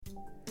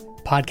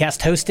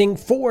Podcast hosting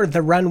for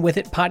the Run With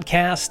It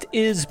podcast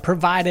is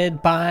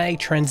provided by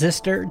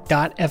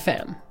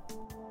Transistor.fm.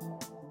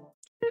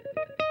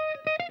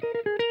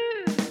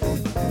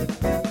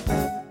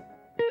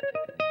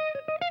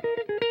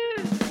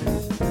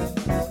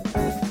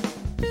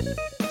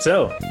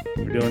 So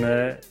we're doing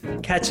a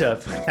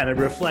catch-up kind of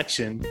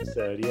reflection.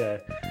 So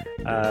the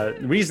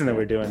reason that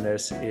we're doing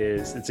this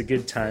is it's a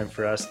good time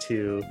for us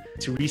to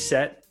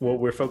reset what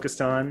we're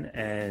focused on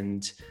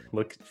and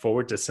look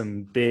forward to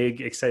some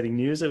big, exciting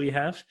news that we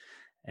have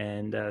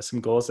and some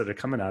goals that are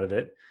coming out of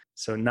it.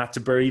 So not to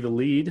bury the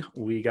lead,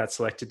 we got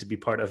selected to be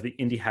part of the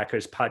Indie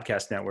Hackers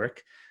Podcast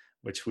Network,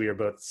 which we are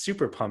both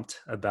super pumped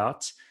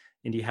about.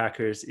 Indie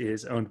Hackers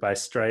is owned by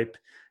Stripe.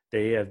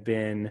 They have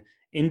been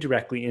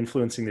indirectly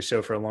influencing the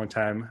show for a long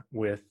time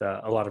with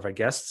a lot of our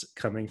guests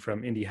coming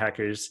from Indie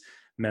Hackers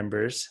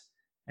members.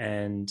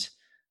 And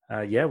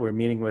we're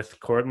meeting with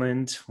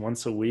Cortland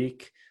once a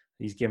week.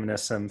 He's giving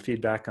us some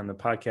feedback on the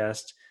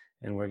podcast,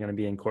 and we're going to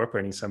be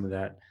incorporating some of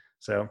that.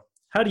 So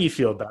how do you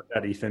feel about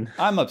that, Ethan?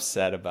 I'm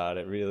upset about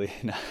it, really.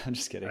 No, I'm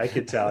just kidding. I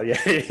could tell. Yeah,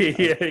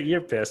 you're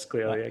pissed,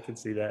 clearly. I can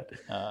see that.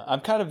 I'm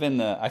kind of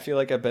I feel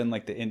like I've been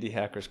like the Indie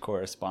Hackers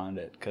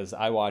correspondent because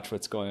I watch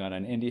what's going on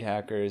Indie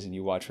Hackers and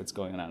you watch what's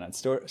going on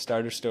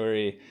Starter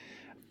Story.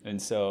 And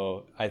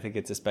so I think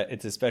it's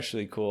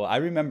especially cool. I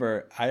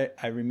remember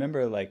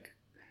like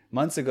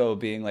months ago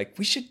being like,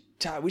 we should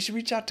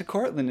reach out to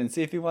Cortland and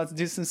see if he wants to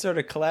do some sort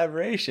of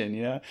collaboration,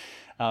 you know?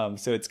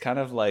 So it's kind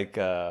of like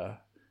a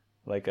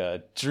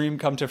dream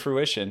come to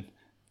fruition.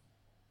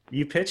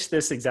 You pitched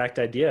this exact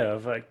idea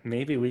of like,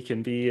 maybe we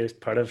can be as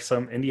part of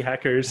some Indie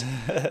Hackers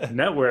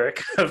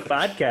network of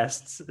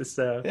podcasts.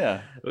 So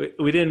yeah,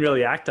 we didn't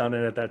really act on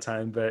it at that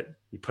time, but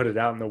you put it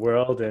out in the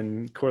world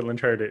and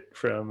Cortland heard it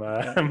from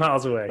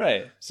miles away.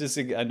 Right. It's just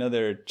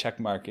another check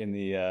mark in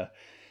the,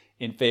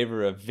 in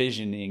favor of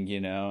visioning,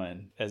 you know,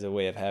 and as a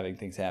way of having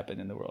things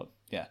happen in the world.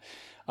 Yeah.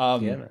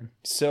 Man.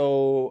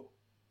 So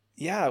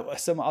yeah,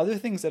 some other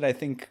things that I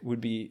think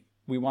we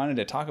wanted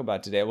to talk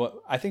about today.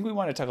 Well, I think we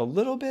want to talk a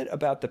little bit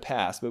about the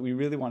past, but we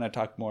really want to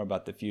talk more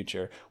about the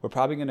future. We're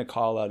probably going to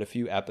call out a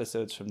few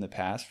episodes from the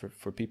past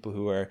for people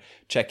who are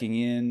checking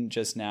in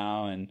just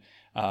now and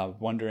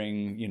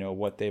wondering, you know,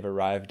 what they've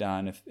arrived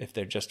on if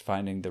they're just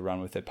finding the Run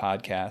With It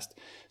podcast.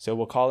 So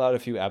we'll call out a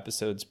few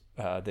episodes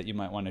that you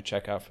might want to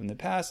check out from the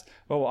past,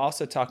 but we'll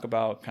also talk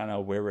about kind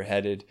of where we're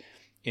headed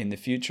in the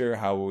future,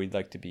 how we'd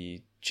like to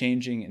be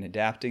changing and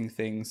adapting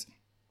things.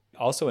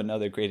 Also,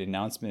 another great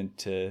announcement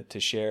to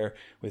share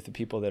with the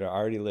people that are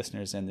already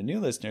listeners and the new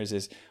listeners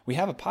is we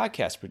have a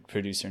podcast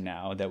producer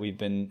now that we've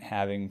been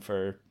having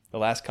for the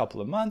last couple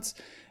of months.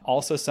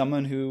 Also,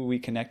 someone who we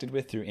connected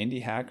with through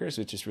Indie Hackers,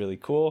 which is really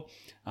cool.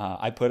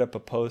 I put up a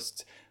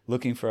post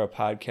looking for a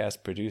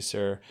podcast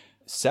producer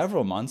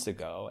several months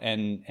ago,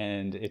 and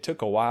it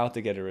took a while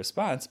to get a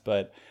response,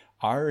 but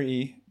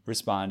Ari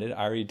responded,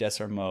 Ari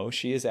Desarmo.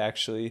 She is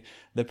actually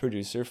the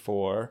producer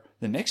for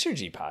the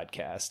Mixergy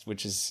podcast,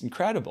 which is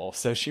incredible.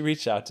 So she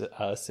reached out to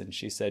us and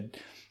she said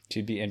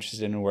she'd be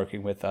interested in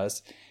working with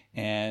us.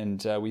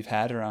 And we've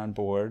had her on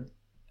board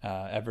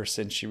ever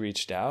since she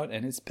reached out.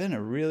 And it's been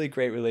a really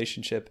great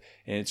relationship.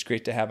 And it's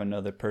great to have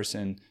another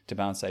person to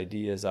bounce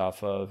ideas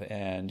off of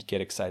and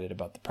get excited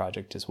about the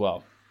project as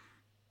well.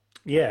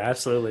 Yeah,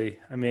 absolutely.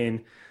 I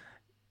mean,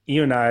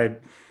 you and I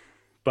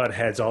butt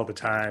heads all the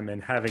time,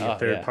 and having a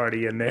third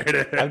party in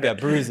there I've got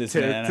bruises,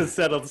 man. To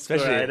settle the score.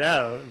 I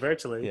know,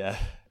 virtually. Yeah.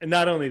 And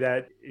not only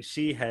that,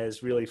 she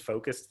has really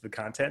focused the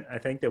content, I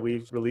think, that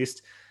we've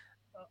released.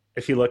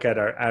 If you look at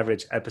our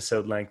average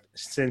episode length,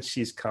 since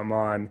she's come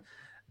on,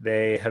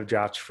 they have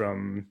dropped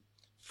from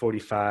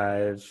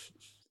 45,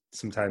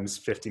 sometimes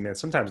 50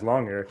 minutes, sometimes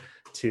longer,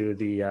 to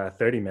the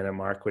 30-minute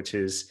mark, which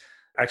is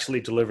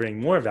actually delivering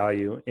more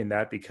value in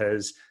that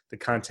because the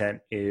content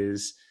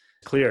is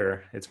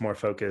clearer, it's more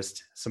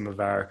focused. Some of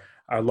our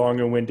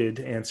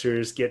longer-winded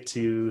answers get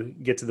to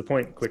the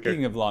point quicker.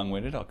 Speaking of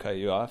long-winded, I'll cut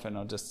you off and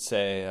I'll just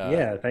say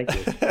thank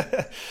you.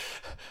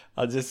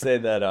 I'll just say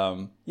that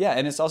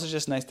and it's also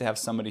just nice to have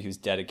somebody who's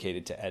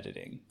dedicated to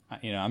editing.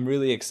 You know, I'm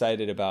really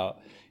excited about,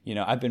 you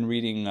know, I've been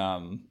reading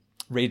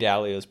Ray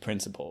Dalio's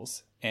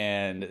Principles,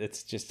 and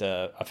it's just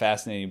a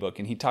fascinating book,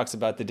 and he talks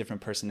about the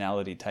different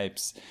personality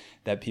types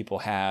that people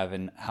have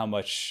and how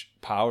much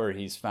power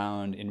he's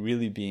found in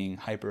really being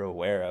hyper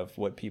aware of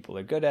what people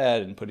are good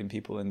at and putting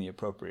people in the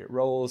appropriate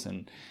roles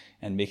and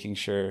making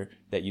sure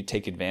that you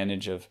take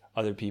advantage of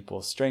other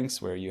people's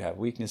strengths where you have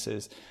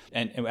weaknesses.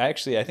 And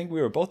actually, I think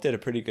we both did a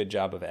pretty good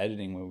job of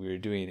editing when we were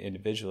doing it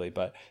individually,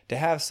 but to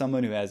have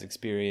someone who has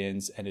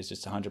experience and is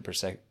just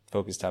 100%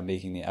 focused on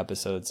making the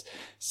episodes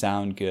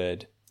sound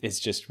good is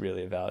just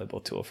really a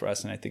valuable tool for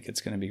us. And I think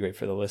it's going to be great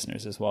for the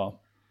listeners as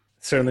well.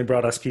 Certainly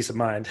brought us peace of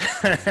mind.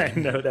 I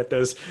know that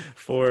those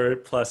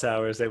 4+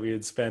 hours that we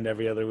would spend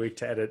every other week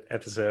to edit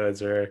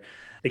episodes, it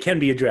can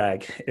be a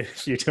drag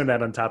if you're doing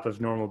that on top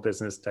of normal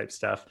business type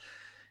stuff.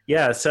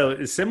 Yeah.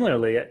 So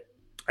similarly,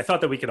 I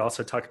thought that we could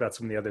also talk about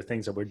some of the other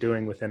things that we're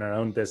doing within our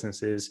own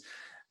businesses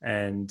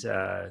and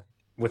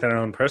with our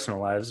own personal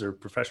lives or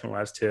professional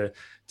lives to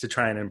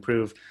try and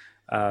improve.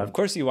 Of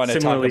course, you want to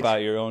talk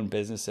about your own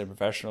business and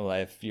professional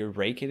life. You're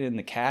raking in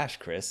the cash,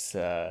 Chris.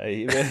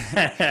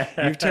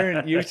 You've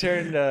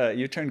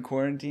turned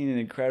quarantine an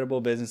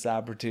incredible business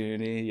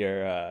opportunity.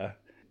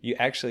 You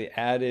actually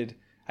added.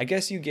 I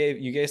guess you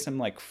gave some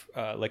like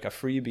a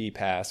freebie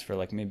pass for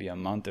like maybe a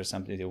month or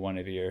something to one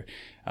of your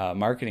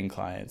marketing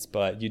clients,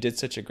 but you did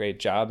such a great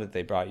job that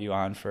they brought you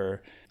on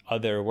for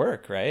other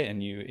work, right?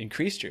 And you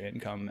increased your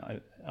income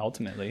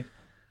ultimately.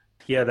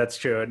 Yeah, that's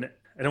true. And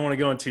I don't want to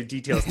go into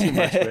details too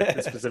much with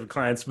the specific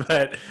clients,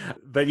 but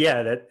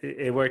yeah, that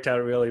it worked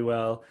out really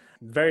well.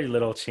 Very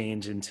little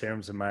change in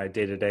terms of my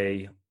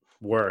day-to-day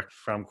work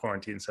from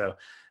quarantine. So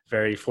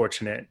very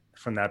fortunate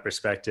from that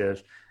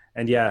perspective.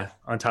 And yeah,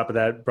 on top of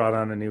that, brought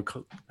on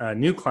a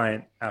new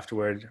client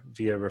afterward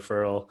via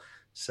referral.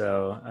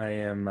 So I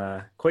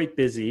am quite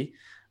busy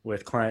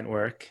with client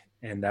work,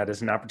 and that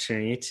is an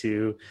opportunity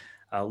to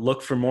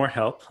look for more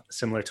help,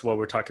 similar to what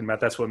we're talking about.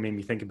 That's what made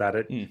me think about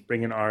it.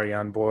 Bringing Ari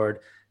on board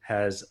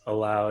has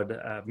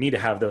allowed me to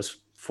have those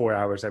 4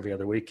 hours every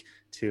other week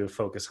to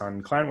focus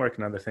on client work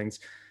and other things.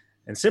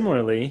 And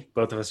similarly,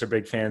 both of us are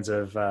big fans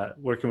of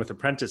working with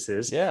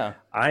apprentices. Yeah.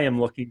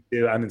 I'm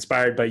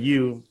inspired by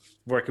you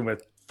working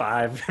with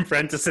 5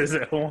 apprentices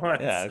at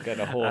once. Yeah, I've got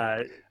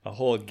a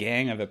whole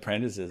gang of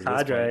apprentices.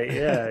 Cadre,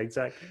 yeah,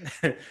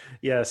 exactly.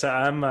 Yeah, so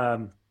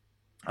I'm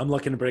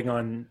looking to bring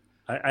on.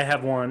 I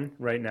have one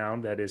right now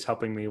that is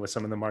helping me with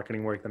some of the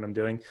marketing work that I'm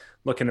doing.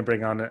 Looking to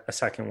bring on a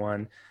second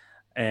one,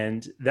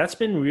 and that's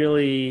been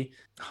really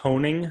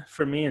honing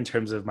for me in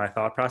terms of my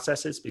thought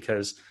processes,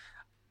 because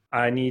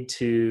I need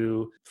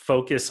to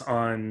focus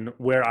on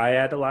where I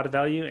add a lot of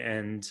value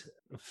and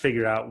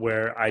figure out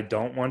where I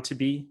don't want to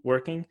be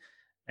working,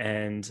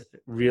 and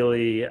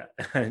really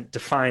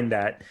define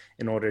that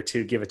in order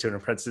to give it to an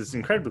apprentice. It's an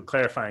incredibly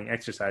clarifying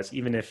exercise.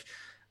 Even if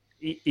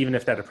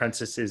that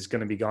apprentice is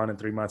going to be gone in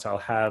 3 months, I'll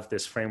have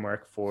this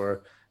framework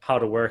for how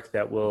to work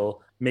that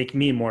will make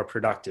me more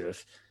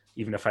productive,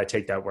 even if I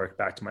take that work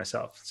back to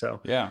myself.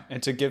 So yeah,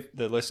 and to give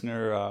the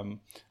listener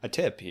a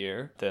tip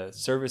here, the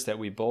service that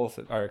we both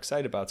are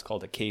excited about is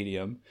called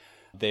Acadium.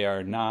 They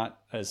are not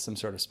as some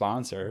sort of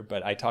sponsor,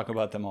 but I talk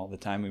about them all the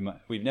time.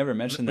 We've never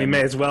mentioned them. We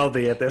may as well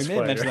be at this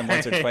point. We may mention them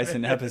once or twice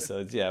in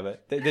episodes, yeah.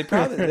 But they're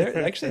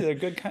a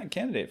good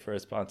candidate for a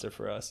sponsor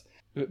for us.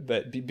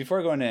 But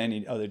before going into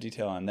any other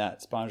detail on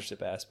that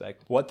sponsorship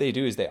aspect, what they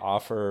do is they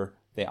offer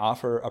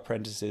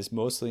apprentices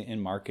mostly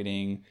in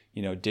marketing,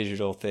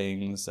 digital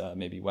things,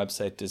 maybe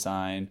website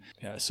design,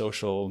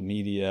 social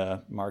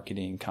media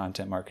marketing,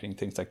 content marketing,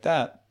 things like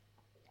that.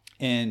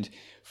 And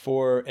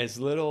for as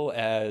little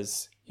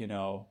as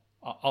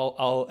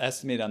I'll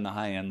estimate on the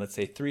high end, let's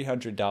say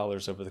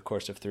 $300 over the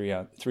course of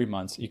 3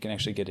 months, you can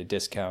actually get a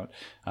discount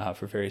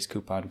for various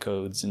coupon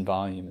codes and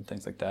volume and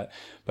things like that.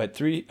 But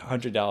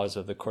 $300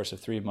 over the course of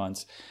 3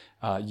 months,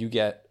 you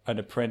get an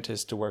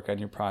apprentice to work on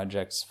your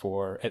projects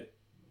for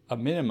a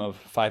minimum of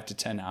 5 to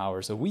 10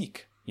 hours a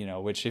week.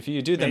 Which if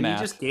you do the math,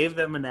 you just gave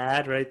them an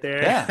ad right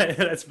there. Yeah.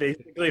 That's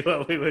basically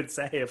what we would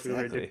say if we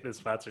were doing the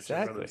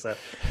sponsorship. Exactly. So,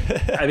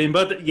 I mean,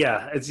 both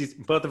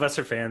of us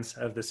are fans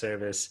of the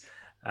service.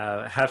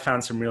 Have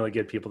found some really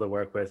good people to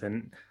work with,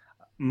 and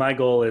my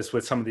goal is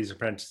with some of these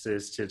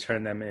apprentices to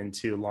turn them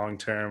into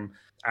long-term,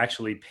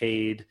 actually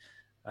paid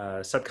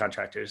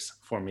subcontractors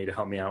for me to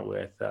help me out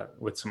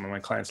with some of my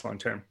clients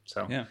long-term.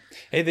 So yeah,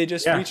 hey, they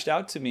just reached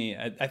out to me.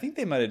 I think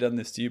they might have done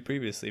this to you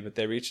previously, but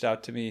they reached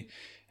out to me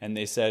and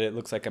they said it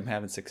looks like I'm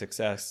having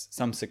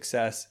some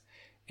success,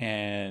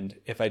 and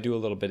if I do a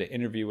little bit of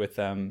interview with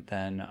them,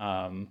 then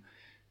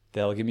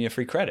they'll give me a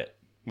free credit,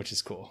 which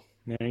is cool.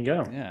 There you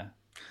go. Yeah.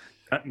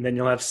 And then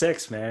you'll have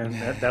 6, man.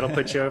 That'll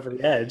put you over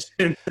the edge.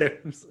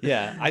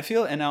 Yeah, I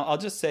feel, and I'll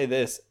just say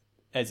this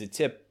as a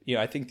tip.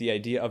 I think the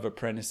idea of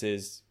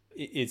apprentices,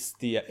 it's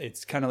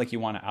kind of like you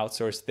want to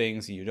outsource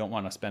things. You don't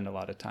want to spend a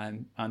lot of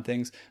time on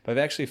things, but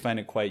I actually find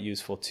it quite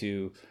useful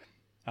to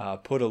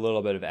put a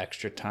little bit of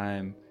extra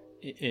time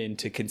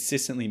into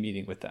consistently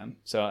meeting with them.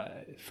 So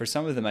for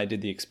some of them, I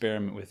did the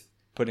experiment with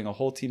putting a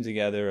whole team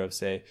together of,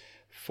 say,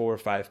 4 or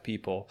 5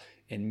 people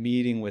and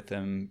meeting with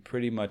them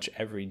pretty much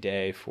every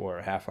day for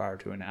a half hour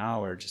to an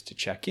hour just to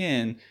check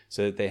in,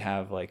 so that they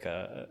have like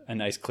a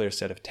nice clear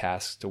set of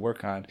tasks to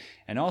work on.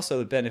 And also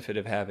the benefit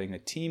of having a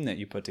team that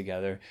you put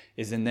together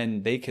is, and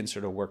then they can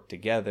sort of work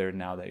together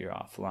now that you're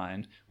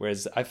offline.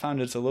 Whereas I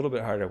found it's a little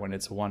bit harder when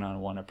it's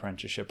one-on-one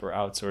apprenticeship or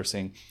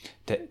outsourcing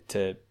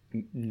to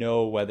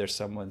know whether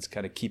someone's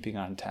kind of keeping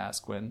on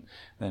task when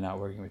they're not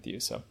working with you.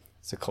 So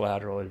it's a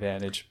collateral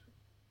advantage.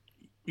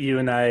 You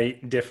and I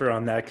differ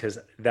on that, because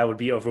that would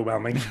be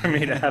overwhelming for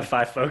me to have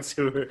 5 folks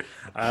who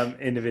are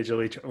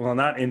individually, well,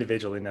 not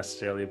individually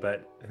necessarily,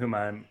 but whom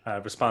I'm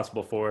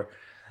responsible for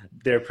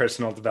their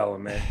personal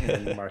development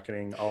and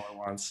marketing all at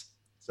once.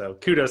 So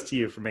kudos to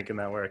you for making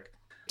that work.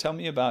 Tell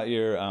me about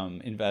your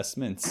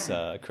investments,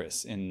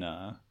 Chris, in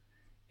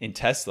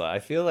Tesla. I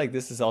feel like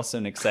this is also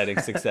an exciting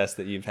success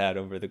that you've had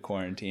over the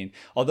quarantine.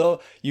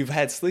 Although you've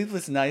had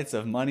sleepless nights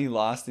of money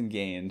lost and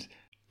gained,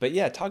 But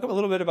yeah, talk a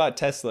little bit about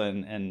Tesla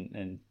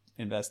and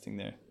investing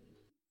there.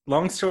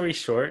 Long story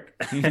short,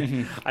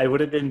 I would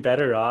have been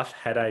better off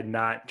had I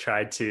not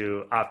tried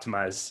to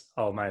optimize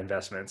all my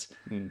investments.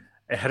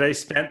 Had I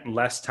spent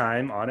less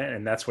time on it,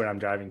 and that's where I'm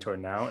driving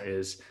toward now,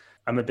 is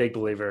I'm a big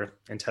believer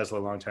in Tesla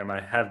long term.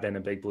 I have been a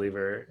big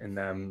believer in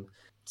them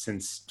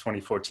since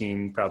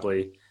 2014,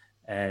 probably,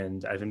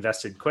 and I've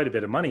invested quite a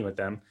bit of money with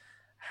them.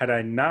 Had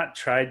I not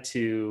tried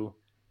to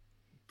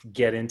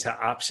get into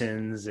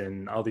options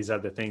and all these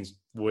other things,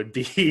 would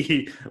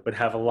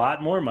have a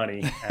lot more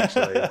money,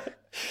 actually.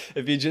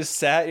 If you just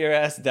sat your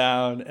ass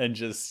down and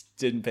just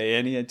didn't pay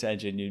any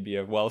attention, you'd be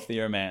a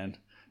wealthier man.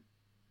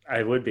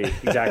 I would be,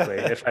 exactly.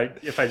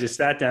 if I just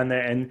sat down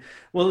there. And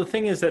well, the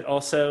thing is that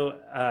also,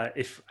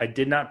 if I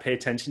did not pay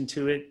attention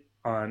to it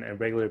on a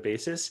regular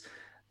basis,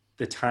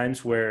 the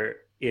times where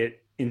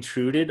it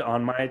intruded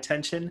on my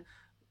attention,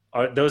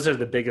 those are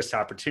the biggest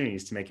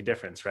opportunities to make a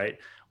difference, right?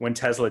 When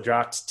Tesla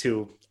dropped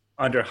to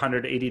under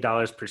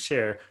 $180 per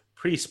share,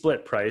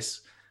 pre-split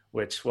price,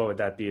 which, what would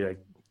that be, like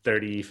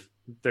 $35,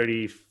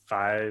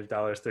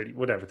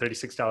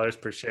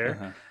 $36 per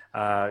share.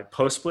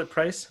 Post-split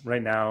price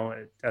right now,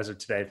 as of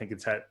today, I think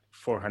it's at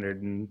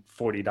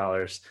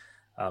 $440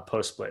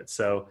 post-split.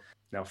 So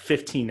now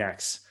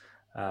 15x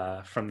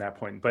from that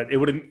point. But it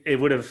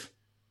would have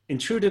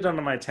intruded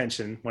on my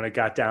attention when it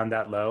got down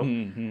that low,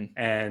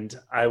 and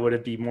I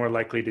would be more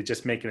likely to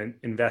just make an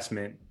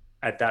investment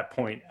at that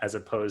point, as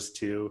opposed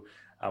to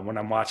when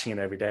I'm watching it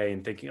every day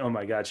and thinking, oh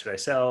my God, should I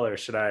sell or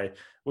should I,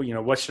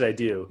 what should I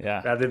do?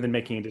 Rather than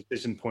making a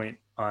decision point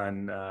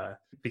on,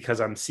 because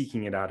I'm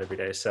seeking it out every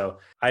day. So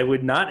I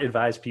would not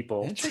advise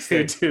people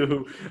to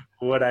do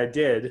what I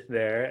did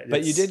there.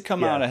 But you did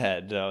come out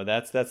ahead, though.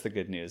 That's the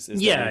good news.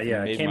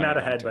 I came out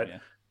ahead, but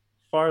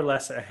far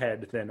less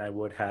ahead than I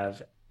would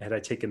have had I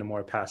taken a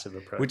more passive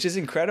approach. Which is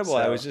incredible.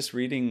 I was just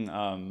reading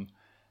some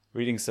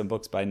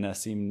books by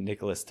Nassim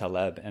Nicholas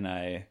Taleb, and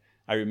I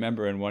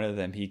remember in one of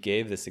them he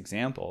gave this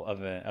example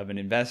of an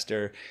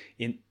investor.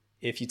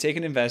 If you take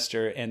an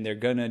investor and they're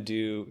gonna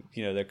do,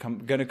 they're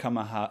gonna come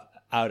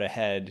out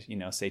ahead,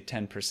 say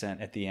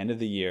 10% at the end of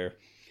the year,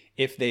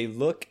 if they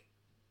look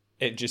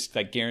at just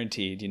like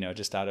guaranteed,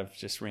 just out of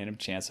just random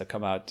chance, they'll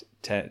come out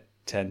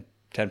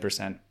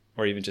 10%,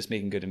 or even just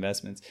making good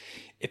investments.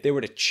 If they were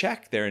to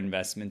check their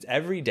investments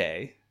every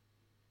day,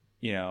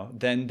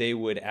 then they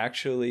would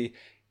actually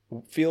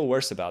feel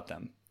worse about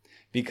them,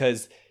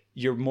 because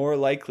you're more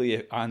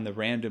likely on the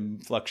random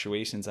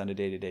fluctuations on a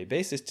day-to-day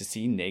basis to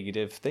see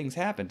negative things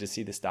happen, to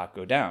see the stock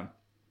go down.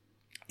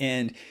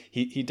 And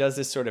he does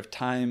this sort of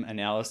time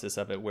analysis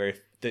of it, where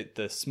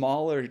the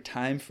smaller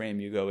time frame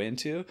you go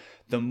into,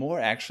 the more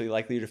actually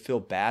likely to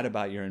feel bad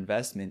about your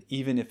investment,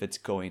 even if it's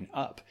going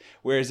up.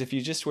 Whereas if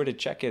you just were to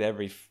check it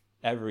every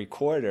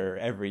quarter,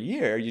 every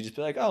year, you just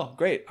be like, oh,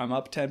 great, I'm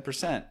up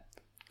 10%.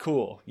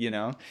 Cool,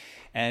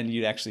 and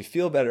you'd actually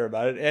feel better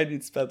about it, and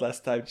you'd spend less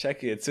time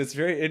checking it. So it's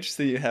very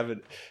interesting you have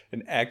an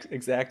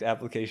exact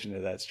application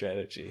of that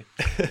strategy.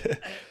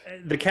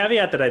 The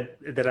caveat that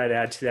I'd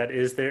add to that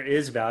is there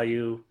is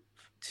value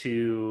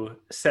to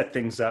set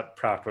things up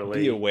properly.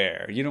 Be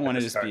aware. You don't want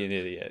to just be an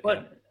idiot.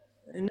 But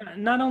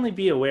not only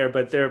be aware,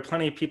 but there are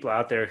plenty of people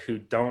out there who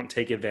don't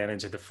take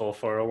advantage of the full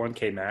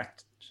 401k match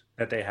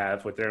that they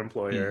have with their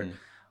employer,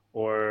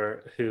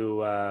 or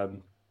who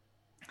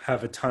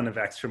have a ton of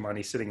extra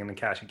money sitting in the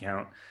cash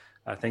account,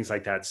 things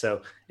like that.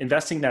 So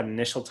investing that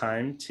initial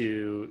time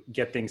to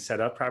get things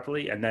set up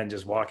properly and then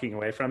just walking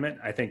away from it,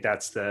 I think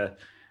that's the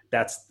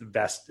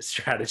best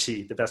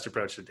strategy, the best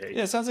approach to take.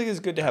 Yeah, it sounds like it's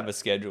good to have a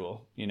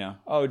schedule,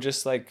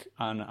 just like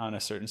on a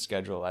certain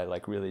schedule, I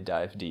like really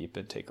dive deep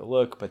and take a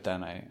look, but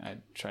then I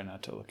try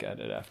not to look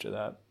at it after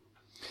that.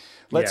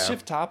 Let's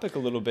shift topic a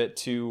little bit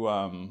to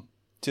our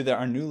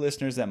new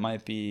listeners that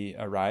might be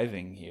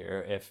arriving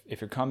here. If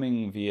you're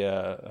coming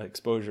via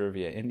exposure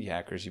via Indie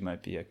Hackers, you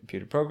might be a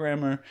computer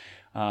programmer,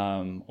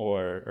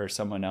 or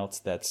someone else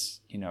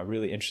that's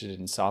really interested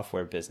in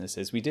software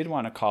businesses. We did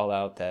want to call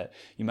out that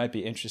you might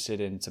be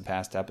interested in some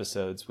past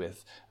episodes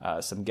with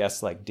some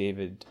guests like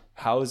David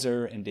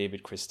Hauser and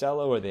David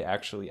Cristello, where they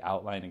actually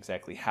outline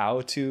exactly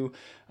how to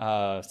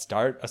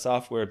start a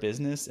software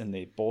business, and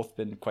they've both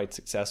been quite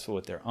successful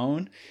with their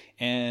own.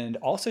 And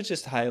also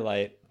just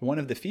highlight, one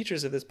of the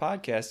features of this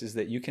podcast is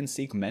that you can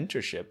seek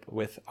mentorship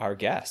with our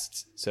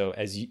guests. So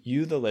as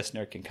you, the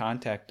listener, can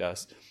contact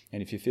us,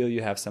 and if you feel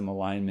you have some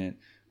alignment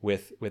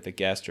with a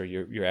guest, or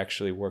you're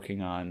actually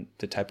working on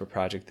the type of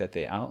project that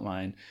they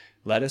outline,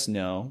 let us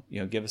know,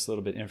 give us a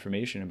little bit of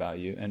information about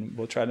you, and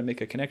we'll try to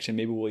make a connection.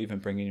 Maybe we'll even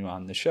bring you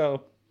on the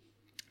show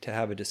to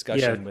have a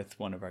discussion with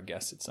one of our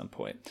guests at some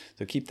point.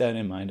 So keep that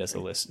in mind as a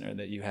listener,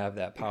 that you have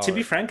that power. To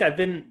be frank,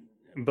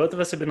 both of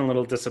us have been a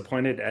little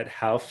disappointed at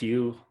how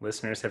few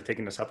listeners have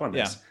taken us up on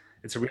this.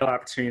 It's a real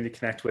opportunity to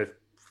connect with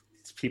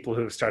people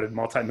who have started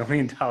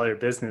multi-million-dollar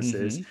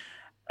businesses.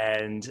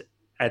 And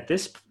at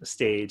this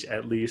stage,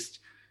 at least,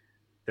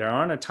 there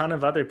aren't a ton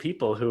of other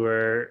people who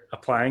are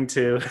applying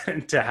to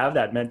have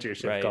that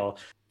mentorship call.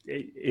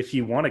 If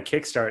you want to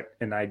kickstart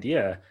an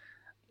idea,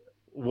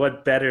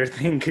 what better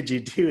thing could you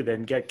do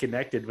than get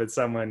connected with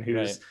someone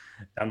who's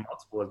done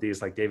multiple of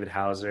these, like David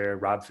Hauser,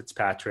 Rob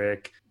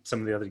Fitzpatrick, some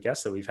of the other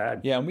guests that we've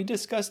had. Yeah, and we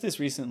discussed this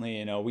recently.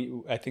 You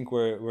know, I think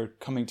we're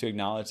coming to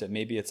acknowledge that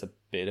maybe it's a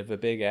bit of a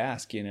big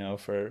ask, you know,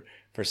 for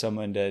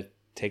someone to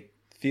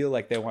feel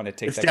like they want to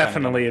take. It's that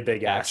definitely kind of a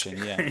big action.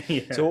 Ask.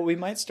 Yeah. So what we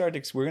might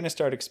we're going to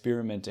start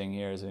experimenting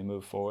here as we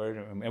move forward,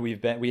 and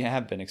we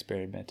have been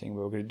experimenting.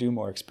 We're going to do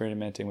more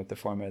experimenting with the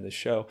format of the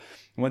show.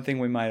 One thing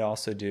we might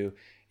also do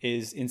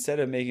is, instead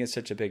of making it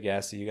such a big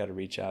ask that you got to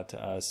reach out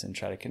to us and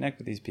try to connect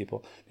with these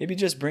people, maybe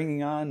just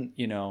bringing on,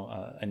 you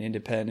know, an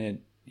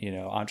independent, you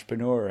know,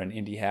 entrepreneur or an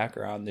indie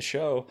hacker on the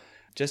show,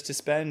 just to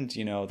spend,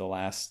 you know, the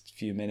last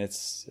 15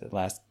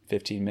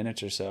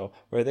 minutes or so,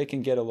 where they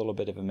can get a little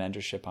bit of a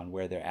mentorship on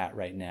where they're at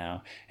right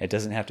now. It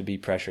doesn't have to be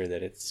pressure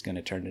that it's going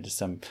to turn into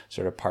some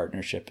sort of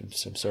partnership and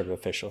some sort of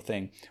official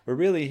thing. We're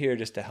really here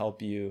just to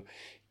help you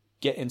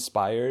get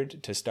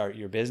inspired to start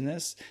your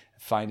business,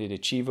 find it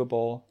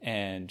achievable,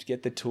 and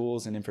get the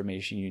tools and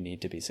information you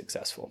need to be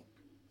successful.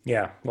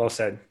 Yeah, well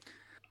said.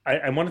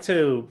 I wanted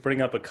to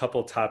bring up a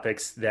couple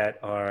topics that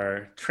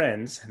are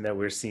trends that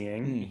we're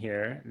seeing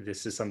here.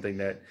 This is something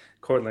that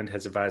Cortland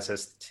has advised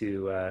us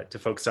to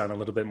focus on a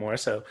little bit more.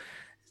 So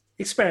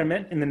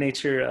experiment in the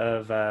nature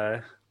of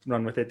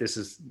run with it.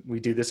 We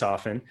do this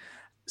often.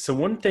 So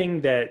one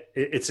thing that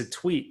it's a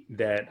tweet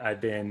that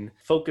I've been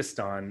focused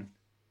on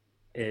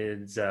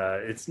is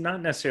it's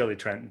not necessarily a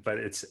trend, but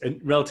it's a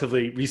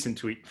relatively recent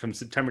tweet from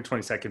September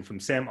 22nd from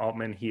Sam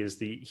Altman. He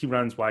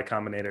runs Y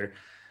Combinator.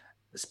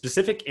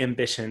 Specific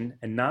ambition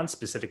and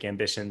non-specific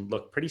ambition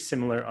look pretty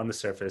similar on the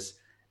surface,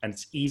 and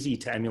it's easy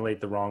to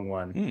emulate the wrong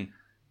one.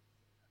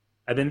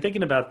 I've been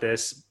thinking about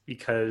this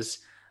because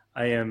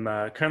I am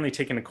currently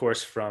taking a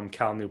course from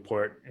Cal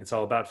Newport. It's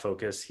all about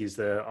focus. He's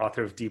the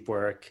author of Deep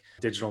Work,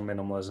 Digital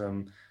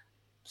Minimalism,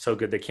 So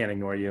Good They Can't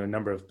Ignore You, a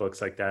number of books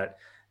like that.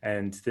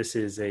 And this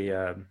is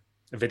a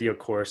video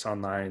course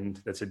online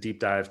that's a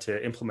deep dive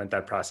to implement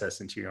that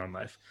process into your own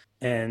life.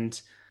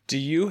 And do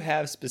you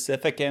have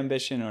specific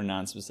ambition or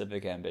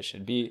non-specific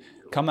ambition?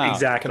 Come out.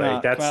 Exactly.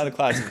 Come out of the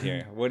closet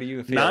here. What do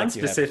you feel?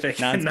 Non-specific.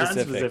 Like you have?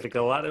 Non-specific.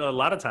 A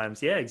lot of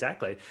times. Yeah,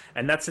 exactly.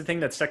 And that's the thing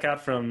that stuck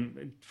out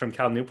from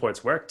Cal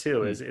Newport's work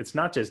too. Is it's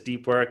not just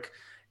deep work.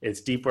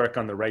 It's deep work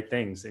on the right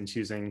things and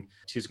choosing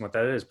what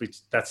that is.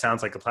 That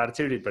sounds like a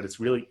platitude, but it's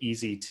really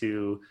easy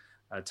to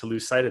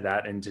lose sight of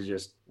that and to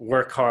just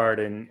work hard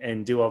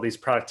and do all these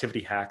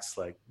productivity hacks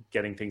like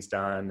getting things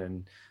done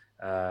and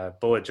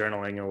bullet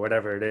journaling or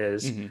whatever it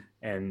is,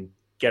 and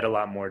get a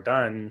lot more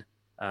done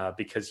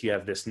because you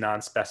have this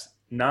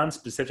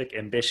non-specific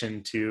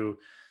ambition to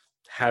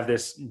have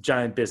this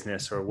giant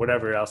business or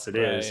whatever else it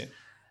is.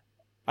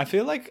 I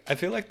feel like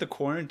the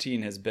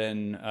quarantine has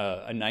been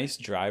a nice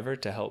driver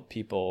to help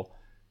people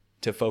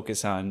to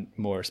focus on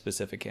more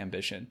specific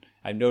ambition.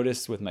 I've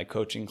noticed with my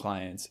coaching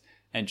clients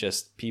and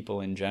just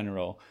people in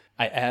general,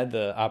 I had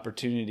the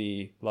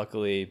opportunity,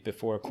 luckily,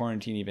 before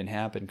quarantine even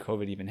happened,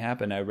 COVID even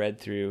happened, I read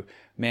through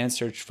Man's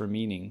Search for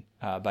Meaning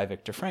by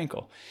Viktor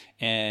Frankl.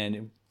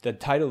 And the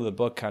title of the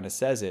book kind of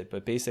says it,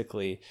 but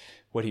basically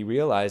what he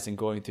realized in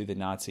going through the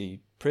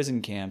Nazi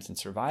prison camps and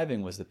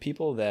surviving was the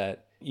people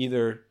that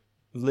either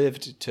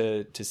lived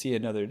to see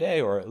another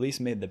day or at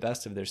least made the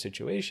best of their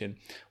situation,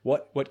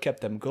 what kept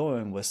them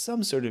going was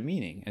some sort of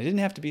meaning. It didn't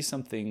have to be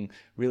something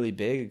really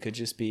big. It could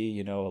just be,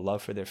 you know, a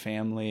love for their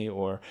family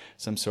or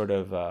some sort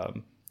of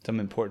some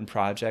important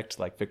project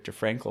like Viktor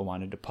Frankl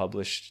wanted to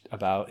publish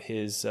about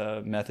his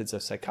methods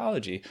of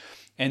psychology.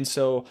 And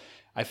so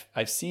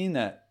I've seen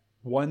that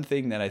one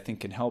thing that I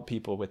think can help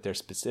people with their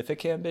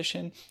specific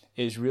ambition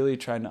is really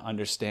trying to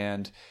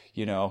understand,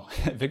 you know,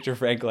 Viktor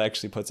Frankl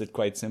actually puts it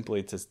quite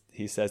simply.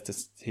 He said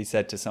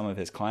to some of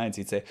his clients,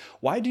 he'd say,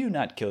 "Why do you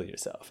not kill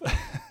yourself?"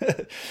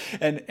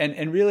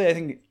 and really, I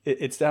think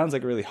it sounds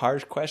like a really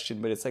harsh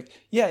question, but it's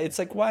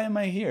like, why am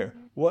I here?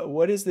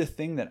 What is the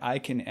thing that I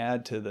can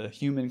add to the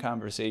human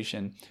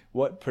conversation?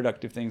 What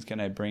productive things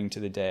can I bring to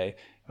the day?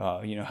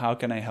 How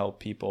can I help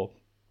people?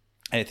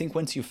 And I think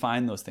once you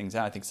find those things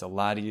out, I think it's a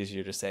lot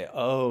easier to say,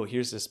 oh,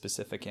 here's a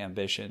specific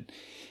ambition.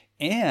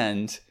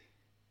 And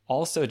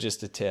also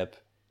just a tip,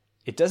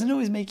 it doesn't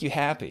always make you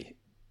happy,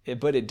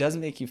 but it does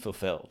make you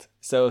fulfilled.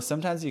 So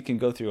sometimes you can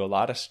go through a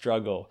lot of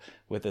struggle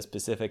with a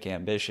specific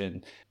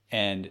ambition,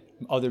 and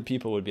other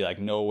people would be like,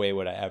 no way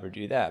would I ever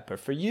do that. But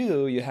for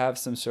you, you have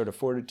some sort of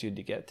fortitude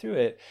to get through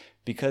it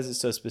because it's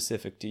so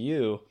specific to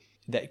you,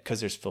 because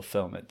there's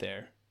fulfillment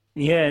there.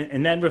 Yeah,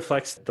 and that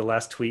reflects the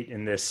last tweet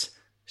in this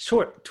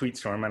short tweet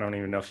storm. I don't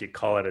even know if you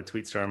call it a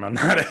tweet storm. I'm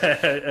not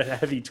a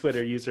heavy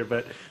Twitter user,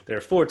 but there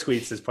are 4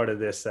 tweets as part of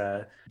this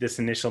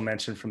initial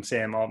mention from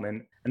Sam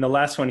Altman. And the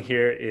last one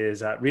here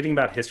is reading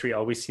about history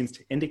always seems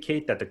to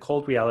indicate that the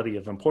cold reality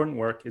of important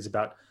work is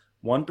about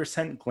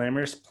 1%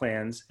 glamorous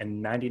plans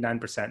and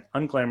 99%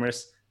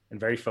 unglamorous and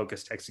very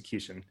focused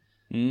execution.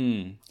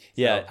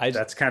 Yeah, so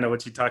that's kind of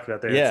what you talked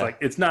about there. Yeah. It's like,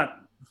 it's not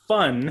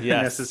fun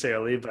Yes.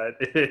 necessarily, but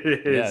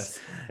it is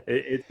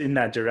it's in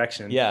that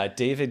direction. Yeah,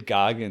 David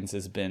Goggins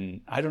has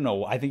been, I don't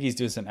know, I think he's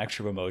doing some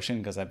extra promotion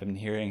because I've been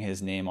hearing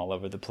his name all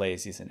over the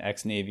place. He's an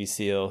ex-Navy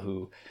SEAL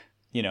who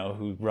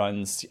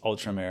runs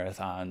ultra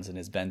marathons and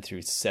has been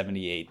through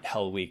 78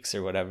 hell weeks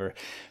or whatever.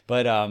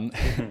 But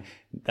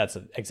that's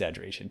an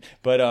exaggeration.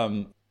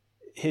 But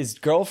his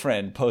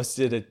girlfriend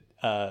posted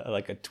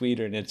a tweet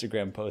or an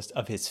Instagram post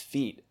of his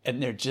feet,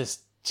 and they're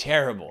just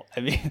terrible. I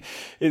mean,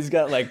 he's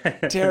got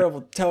like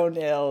terrible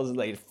toenails,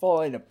 like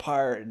falling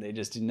apart, and they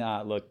just do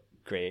not look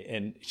great.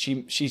 And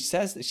she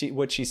says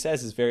what she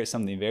says is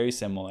something very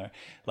similar.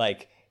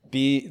 Like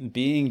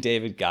being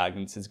David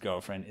Goggins'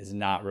 girlfriend is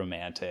not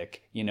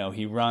romantic.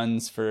 He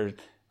runs for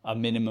a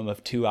minimum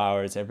of 2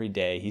 hours every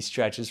day. He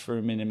stretches for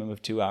a minimum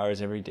of 2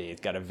 hours every day. He's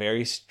got a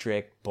very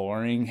strict,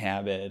 boring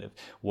habit of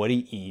what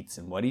he eats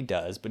and what he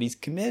does, but he's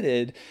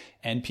committed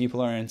and people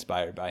are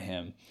inspired by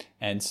him.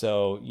 And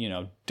so,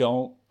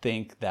 don't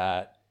think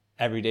that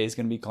every day is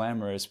going to be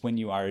glamorous when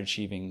you are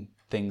achieving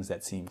things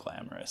that seem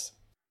glamorous.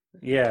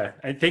 Yeah,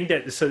 I think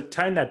that, so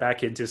tying that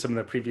back into some of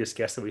the previous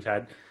guests that we've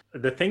had,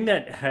 the thing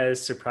that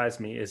has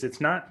surprised me is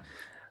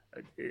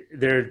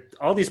there are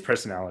all these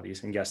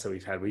personalities and guests that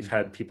we've had. We've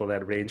had people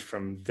that range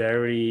from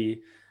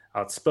very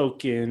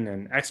outspoken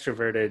and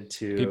extroverted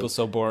to people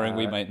so boring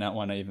we might not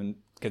want to even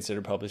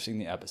consider publishing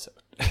the episode.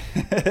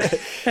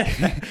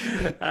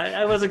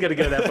 I wasn't going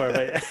to go that far,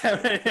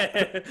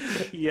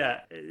 but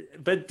yeah.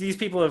 But these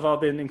people have all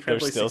been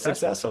incredibly They're still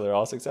successful. They're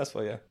all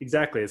successful, yeah.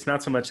 Exactly. It's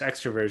not so much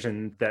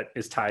extroversion that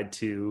is tied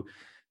to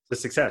the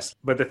success,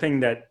 but the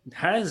thing that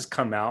has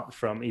come out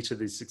from each of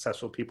these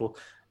successful people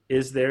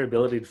is their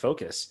ability to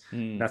focus.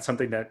 That's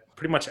something that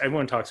pretty much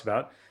everyone talks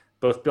about.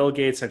 Both Bill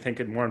Gates, I think,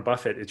 and Warren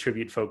Buffett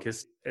attribute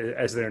focus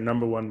as their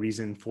number one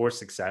reason for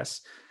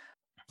success.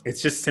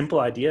 It's just simple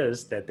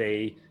ideas that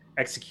they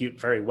execute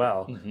very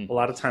well. A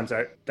lot of times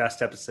our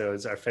best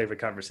episodes, our favorite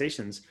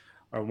conversations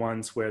are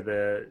ones where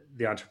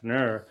the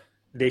entrepreneur,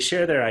 they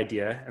share their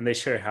idea and they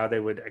share how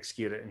they would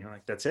execute it. And you're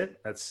like, that's it.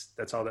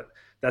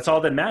 That's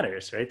all that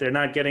matters, right? They're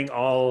not getting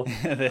all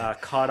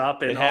caught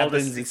up in all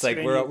this. It's like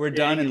we're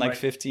done in like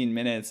 15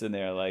 minutes, and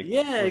they're like,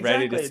 we're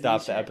ready to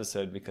stop the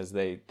episode because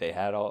they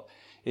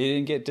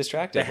didn't get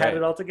distracted. They had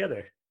it all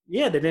together.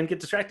 Yeah, they didn't get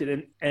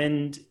distracted,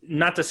 and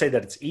not to say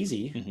that it's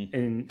easy,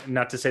 and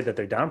not to say that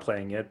they're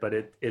downplaying it, but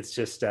it's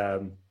just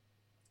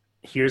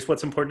here's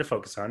what's important to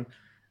focus on,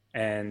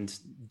 and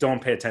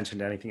don't pay attention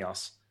to anything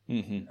else.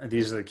 And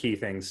these are the key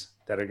things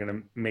that are going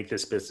to make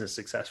this business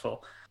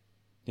successful.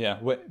 Yeah,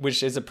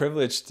 which is a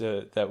privilege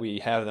that we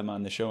have them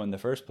on the show in the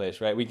first place,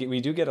 right?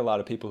 We do get a lot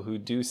of people who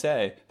do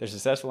say they're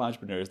successful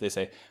entrepreneurs. They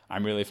say,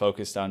 I'm really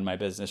focused on my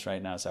business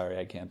right now. Sorry,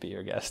 I can't be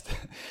your guest.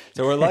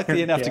 So we're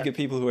lucky enough to get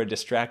people who are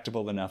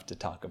distractible enough to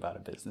talk about a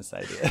business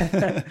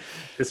idea.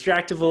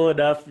 Distractible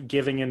enough,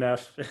 giving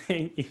enough,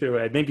 either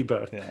way, maybe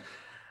both. Yeah.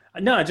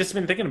 No, I've just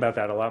been thinking about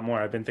that a lot more.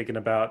 I've been thinking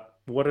about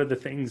what are the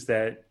things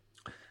that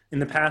in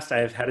the past I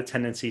have had a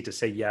tendency to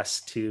say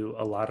yes to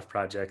a lot of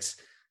projects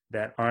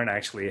that aren't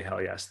actually a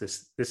hell yes.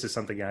 This is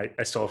something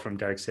I stole from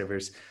Derek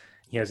Sivers.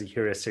 He has a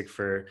heuristic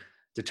for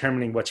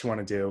determining what you want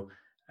to do.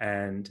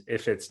 And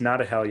if it's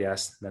not a hell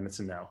yes, then it's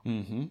a no.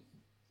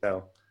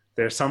 So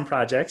there are some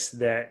projects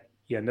that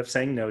you end up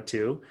saying no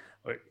to,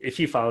 or if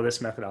you follow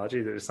this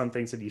methodology, there's some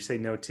things that you say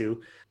no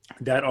to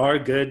that are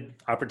good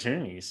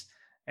opportunities.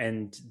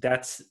 And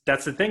that's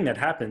the thing that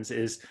happens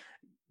is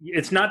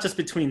it's not just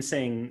between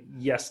saying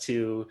yes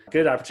to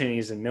good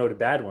opportunities and no to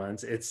bad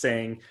ones. It's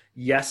saying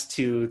yes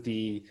to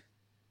the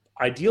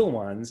ideal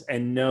ones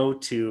and no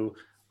to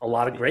a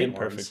lot of great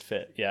imperfect ones.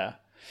 Fit. Yeah.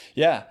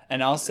 Yeah.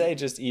 And I'll say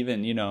just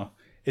even,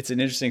 it's an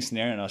interesting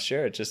scenario and I'll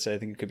share it just so I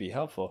think it could be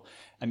helpful.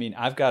 I mean,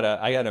 I got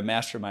a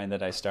mastermind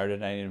that I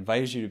started and I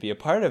invited you to be a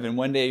part of. And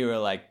one day you were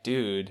like,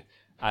 dude,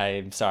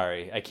 I'm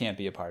sorry, I can't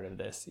be a part of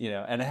this,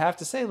 And I have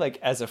to say, like,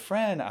 as a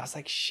friend, I was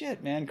like,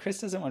 shit, man, Chris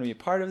doesn't want to be a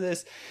part of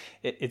this.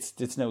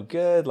 It's no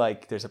good.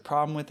 Like, there's a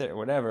problem with it or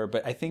whatever.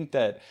 But I think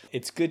that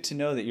it's good to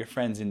know that your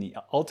friends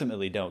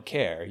ultimately don't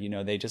care.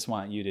 They just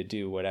want you to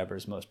do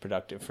whatever's most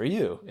productive for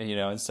you.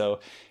 And so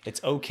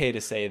it's okay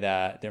to say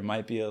that. There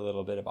might be a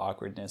little bit of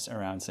awkwardness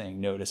around saying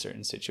no to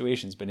certain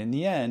situations. But in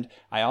the end,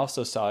 I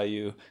also saw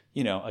you,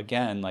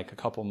 again, like a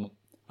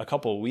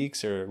couple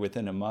weeks or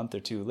within a month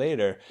or two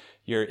later,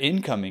 your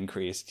income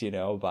increased,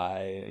 by,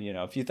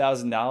 a few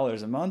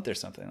 $1,000s a month or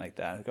something like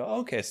that. I go,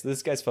 okay, so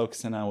this guy's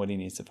focusing on what he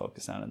needs to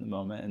focus on in the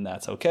moment, and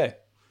that's okay.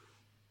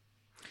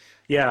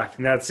 Yeah,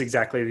 and that's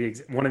exactly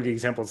one of the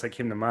examples that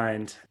came to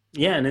mind.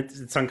 Yeah, and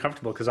it's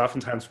uncomfortable because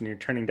oftentimes when you're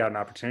turning down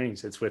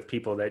opportunities, it's with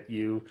people that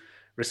you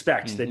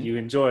respect, that you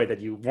enjoy,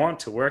 that you want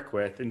to work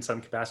with in some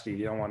capacity.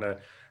 You don't want to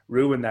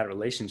ruin that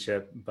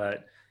relationship,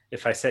 but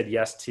if I said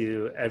yes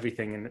to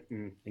everything,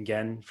 and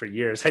again, for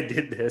years I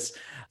did this,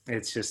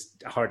 it's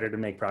just harder to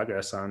make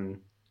progress on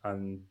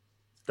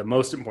the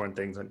most important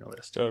things on your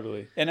list.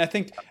 Totally. And I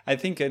think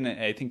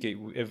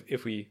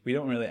if we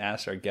don't really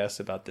ask our guests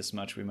about this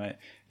much, we might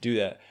do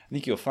that. I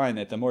think you'll find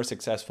that the more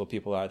successful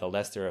people are, the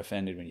less they're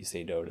offended when you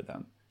say no to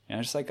them. And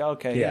it's like,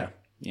 okay,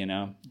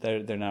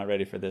 they're not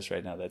ready for this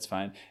right now. That's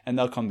fine. And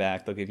they'll come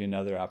back. They'll give you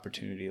another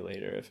opportunity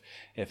later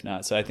if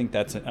not. So I think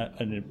that's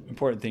an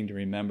important thing to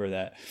remember,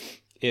 that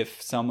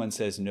if someone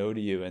says no to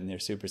you and they're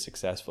super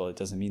successful, it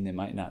doesn't mean they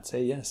might not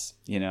say yes,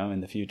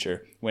 in the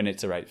future when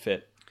it's a right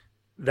fit.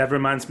 That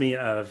reminds me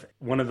of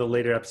one of the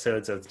later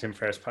episodes of the Tim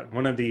Ferriss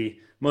one of the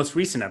most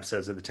recent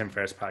episodes of the Tim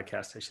Ferriss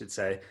podcast, I should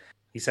say.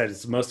 He said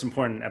it's the most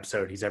important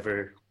episode he's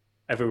ever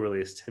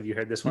released. Have you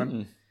heard this one?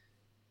 Mm-mm.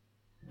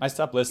 I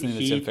stopped listening to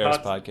the Tim Ferriss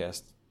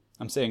podcast.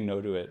 I'm saying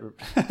no to it.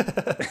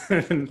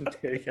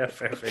 Yeah,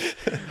 perfect.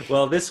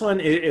 Well, this one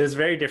is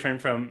very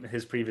different from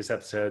his previous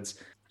episodes.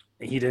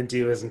 He didn't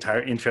do his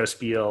entire intro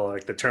spiel,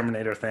 like the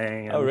Terminator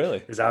thing. And oh, really?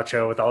 His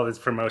outro with all of his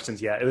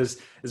promotions. Yeah, it was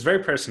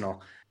very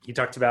personal. He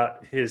talked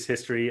about his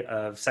history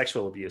of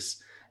sexual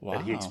abuse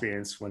that he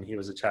experienced when he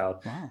was a child.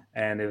 Wow.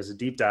 And it was a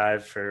deep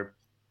dive for,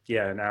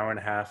 an hour and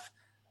a half,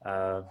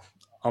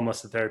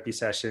 almost a therapy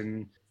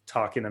session,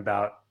 talking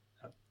about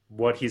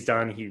what he's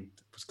done. He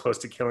was close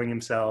to killing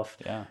himself,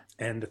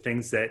 and the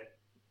things that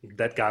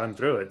got him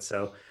through it.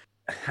 So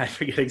I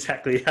forget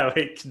exactly how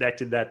he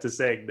connected that to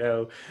saying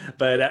no,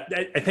 but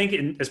I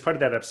think as part of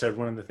that episode,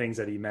 one of the things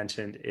that he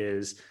mentioned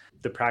is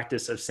the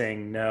practice of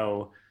saying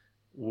no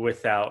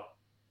without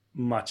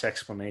much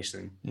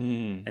explanation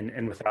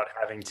and without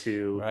having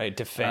to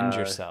defend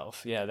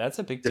yourself. Yeah, that's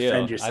a big deal.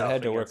 I've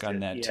had to work on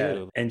that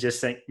too. And just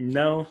saying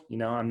no,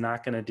 I'm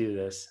not going to do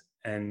this.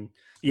 And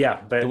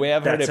but the way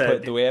I've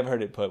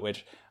heard it put,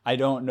 which I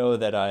don't know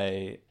that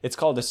it's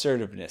called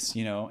assertiveness,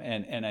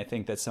 and I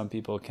think that some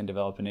people can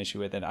develop an issue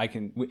with it. I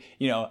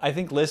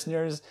think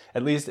listeners,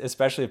 at least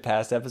especially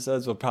past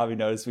episodes, will probably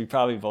notice we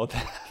probably both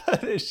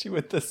have an issue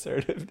with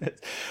assertiveness.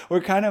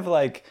 We're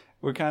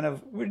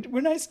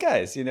nice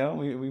guys,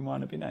 we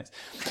want to be nice.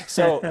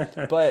 So,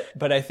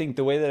 but I think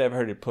the way that I've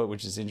heard it put,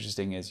 which is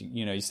interesting, is,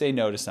 you say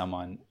no to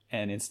someone,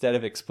 and instead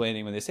of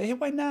explaining when they say, hey,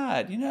 why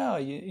not?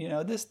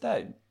 This,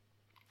 that.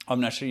 I'm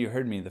not sure you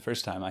heard me the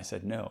first time I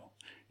said no,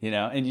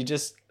 and you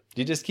just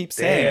keep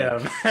saying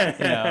it.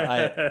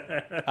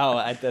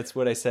 That's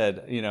what I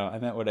said. I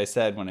meant what I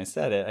said when I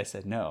said it. I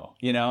said no,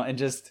 and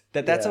just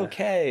that's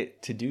okay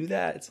to do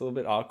that. It's a little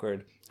bit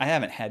awkward. I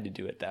haven't had to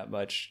do it that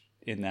much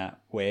in that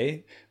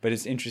way, but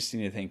it's interesting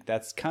to think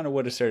that's kind of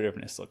what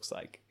assertiveness looks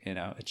like.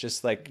 It's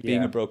just like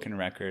being a broken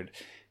record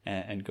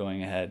and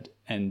going ahead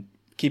and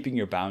keeping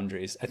your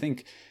boundaries. I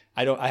think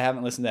I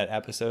haven't listened to that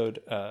episode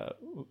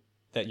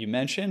that you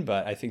mentioned,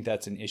 but I think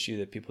that's an issue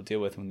that people deal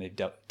with when they've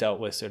dealt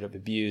with sort of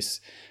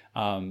abuse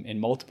in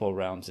multiple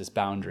realms, is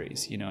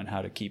boundaries, and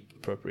how to keep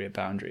appropriate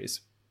boundaries.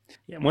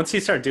 Yeah, once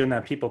you start doing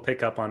that, people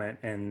pick up on it,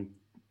 and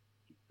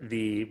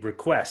the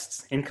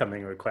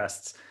incoming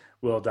requests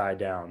will die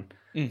down.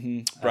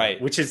 Mm-hmm. Right.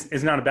 Which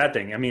is not a bad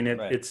thing. I mean,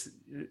 it's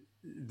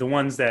the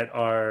ones that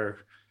are,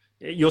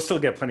 you'll still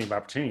get plenty of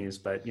opportunities,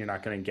 but you're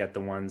not going to get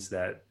the ones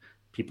that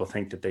people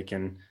think that they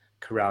can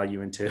corral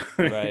you into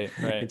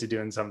into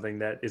doing something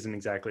that isn't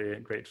exactly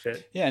a great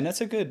fit. Yeah, and that's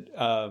a good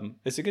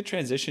it's a good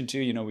transition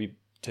too.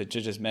 To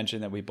just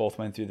mention that we both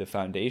went through the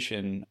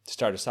foundation to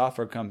start a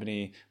software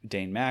company.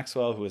 Dane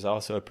Maxwell, who was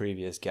also a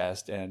previous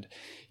guest, and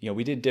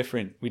we did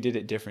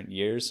it different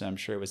years, so I'm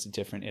sure it was a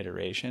different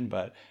iteration.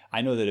 But I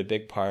know that a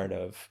big part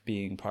of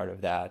being part of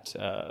that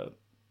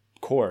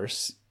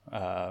course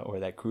or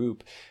that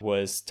group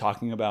was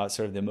talking about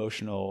sort of the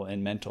emotional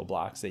and mental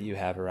blocks that you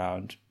have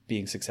around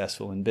being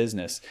successful in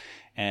business,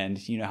 and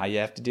how you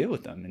have to deal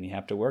with them, and you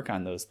have to work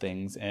on those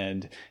things,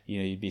 and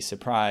you'd be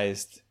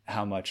surprised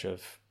how much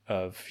of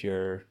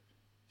your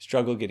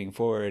struggle getting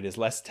forward is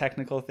less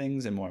technical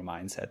things and more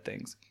mindset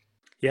things.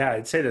 Yeah,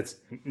 I'd say that's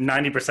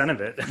 90%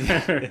 of it.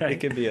 It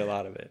could be a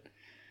lot of it.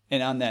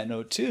 And on that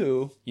note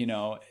too,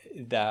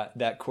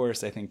 that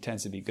course I think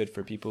tends to be good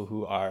for people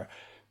who are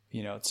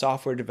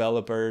software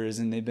developers,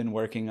 and they've been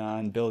working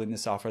on building the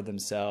software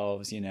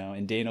themselves,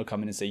 and Dane will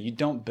come in and say, you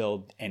don't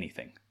build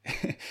anything.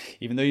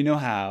 Even though you know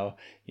how,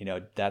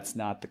 that's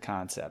not the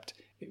concept.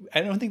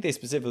 I don't think they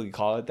specifically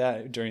call it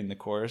that during the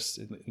course.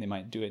 They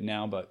might do it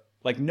now, but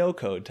like no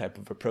code type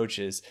of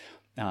approaches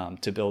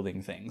to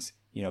building things,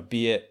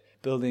 be it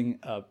building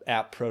an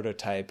app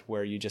prototype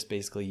where you just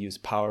basically use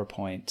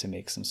PowerPoint to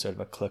make some sort of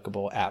a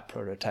clickable app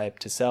prototype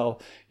to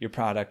sell your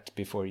product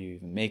before you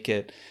even make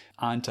it,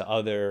 onto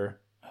other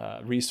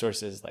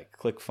resources like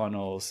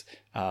ClickFunnels,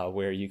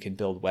 where you can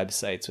build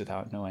websites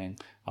without knowing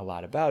a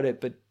lot about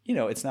it. But,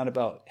 it's not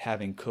about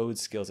having code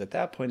skills at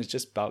that point. It's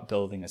just about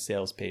building a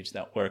sales page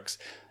that works.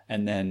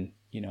 And then,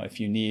 if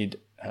you need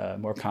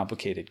more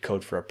complicated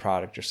code for a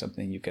product or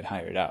something, you can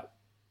hire it out.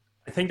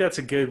 I think that's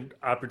a good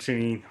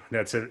opportunity.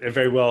 That's a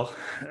very well,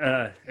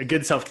 a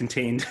good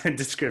self-contained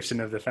description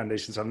of the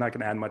foundation. So I'm not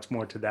going to add much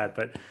more to that,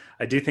 but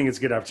I do think it's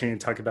a good opportunity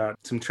to talk about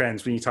some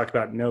trends. When you talk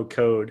about no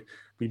code,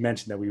 we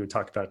mentioned that we would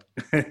talk about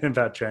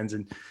about trends,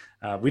 and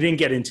we didn't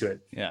get into it.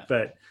 Yeah.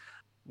 But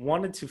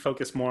wanted to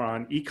focus more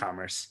on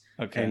e-commerce.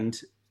 Okay. And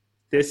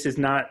this is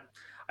not.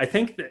 I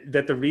think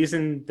that the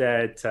reason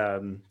that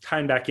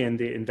tying back in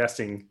the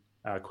investing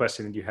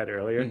question that you had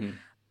earlier,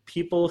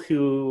 people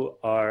who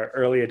are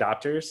early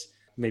adopters,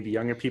 maybe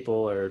younger people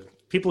or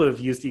people who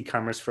have used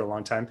e-commerce for a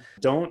long time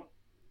don't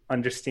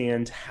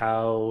understand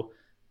how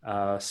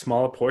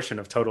small a portion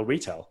of total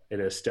retail it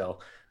is still.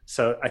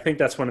 So I think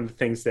that's one of the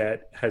things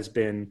that has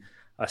been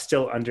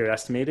still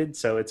underestimated.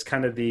 So it's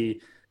kind of I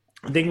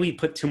think we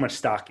put too much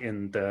stock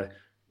in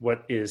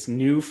what is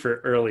new for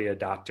early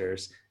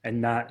adopters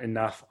and not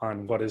enough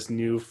on what is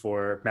new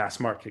for mass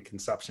market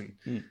consumption.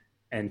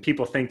 And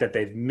people think that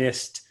they've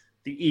missed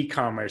the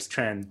e-commerce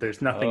trend.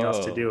 There's nothing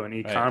else to do in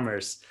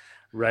e-commerce,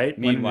 right?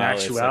 Meanwhile, when in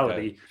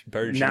actuality,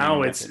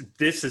 it's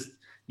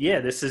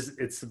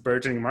the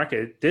burgeoning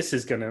market. This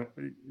is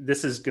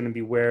gonna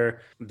be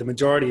where the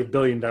majority of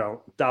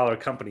billion-dollar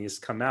companies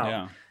come out.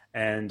 Yeah.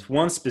 And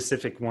one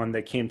specific one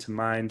that came to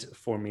mind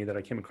for me that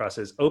I came across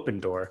is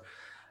Opendoor.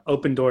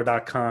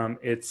 Opendoor.com.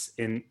 It's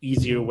an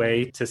easier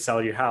way to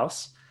sell your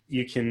house.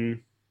 You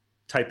can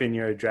type in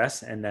your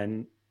address and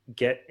then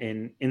get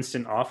an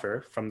instant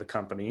offer from the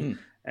company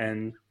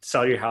and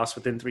sell your house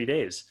within 3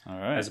 days. All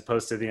right. As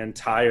opposed to the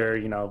entire,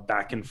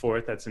 back and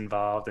forth that's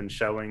involved and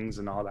showings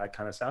and all that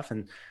kind of stuff.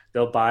 And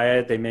they'll buy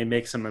it. They may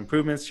make some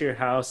improvements to your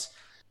house.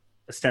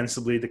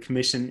 Ostensibly, the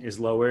commission is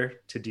lower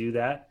to do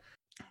that.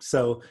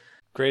 So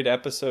great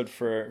episode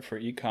for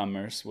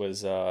e-commerce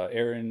was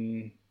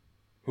Erin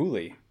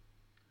Hooley.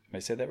 Did I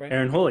say that right?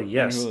 Erin Hooley,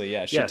 yes. Erin Hooley,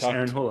 yeah. She talked,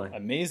 Erin Hooley.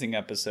 Amazing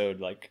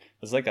episode. It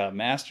was like a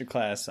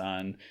masterclass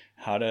on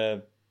how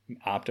to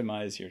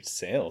optimize your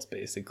sales,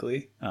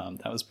 basically.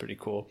 That was pretty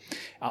cool.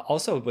 I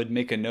also would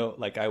make a note,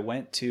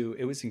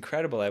 it was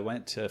incredible. I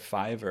went to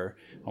Fiverr.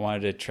 I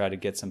wanted to try to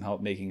get some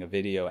help making a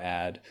video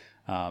ad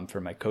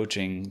for my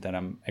coaching that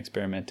I'm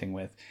experimenting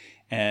with,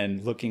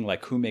 and looking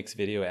like who makes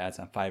video ads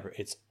on Fiverr.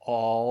 It's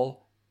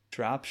all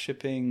drop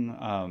shipping,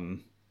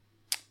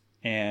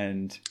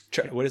 and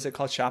what is it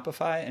called?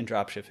 Shopify and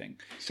drop shipping.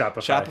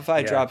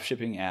 Shopify drop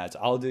shipping ads.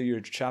 I'll do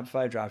your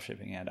Shopify drop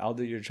shipping ad. I'll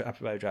do your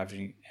Shopify drop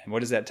shipping. And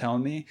what is that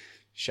telling me?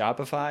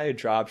 Shopify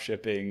drop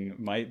shipping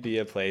might be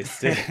a place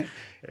to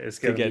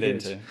get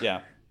into.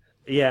 Yeah.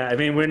 Yeah. I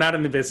mean, we're not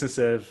in the business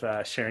of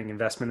sharing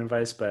investment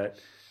advice, but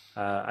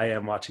I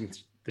am watching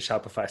the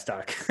Shopify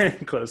stock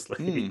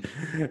closely.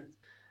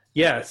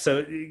 Yeah.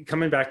 So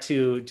coming back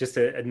to just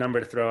a number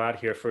to throw out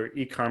here for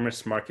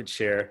e-commerce market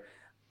share,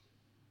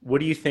 what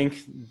do you think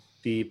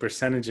the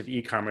percentage of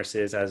e-commerce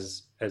is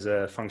as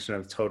a function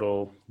of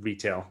total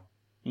retail?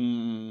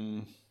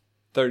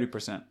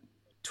 30%.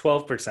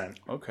 12%.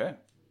 Okay.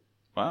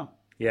 Wow.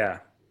 Yeah.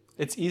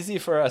 It's easy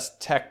for us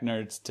tech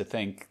nerds to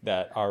think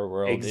that our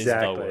world is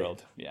the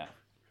world. Yeah.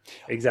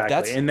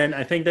 Exactly. And then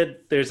I think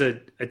that there's a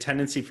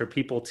tendency for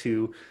people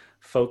to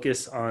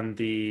focus on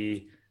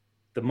the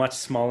much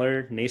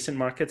smaller nascent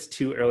markets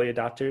to early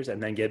adopters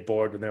and then get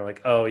bored when they're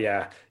like, oh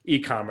yeah,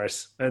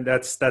 e-commerce, and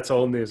that's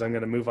old news, I'm going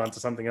to move on to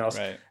something else,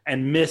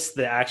 and miss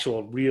the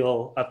actual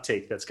real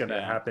uptake that's going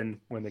to happen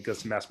when it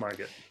goes to mass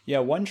market. Yeah.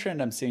 One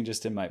trend I'm seeing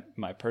just in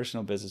my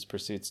personal business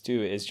pursuits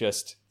too is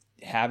just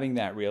having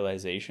that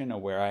realization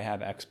of where I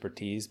have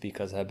expertise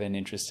because I've been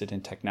interested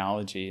in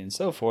technology and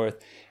so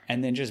forth,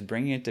 and then just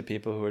bringing it to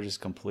people who are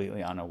just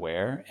completely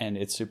unaware, and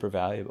it's super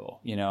valuable.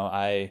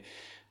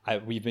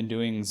 We've been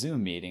doing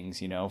Zoom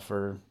meetings,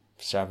 for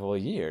several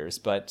years,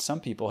 but some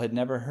people had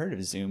never heard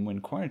of Zoom when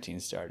quarantine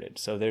started.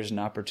 So there's an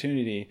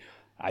opportunity.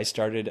 I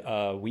started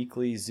a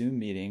weekly Zoom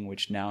meeting,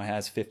 which now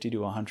has 50 to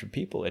 100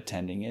 people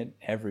attending it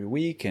every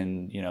week.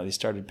 And, they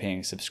started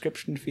paying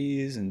subscription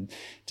fees and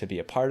to be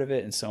a part of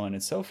it and so on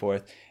and so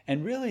forth.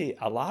 And really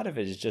a lot of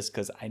it is just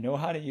because I know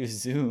how to use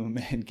Zoom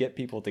and get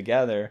people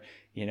together,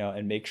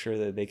 and make sure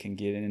that they can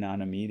get in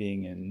on a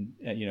meeting and,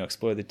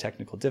 explore the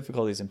technical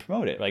difficulties and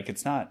promote it.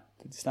 It's not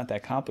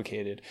that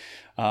complicated.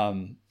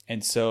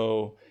 And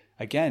so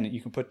again,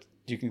 you can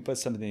put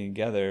something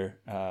together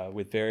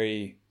with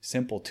very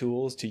simple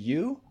tools to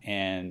you,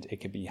 and it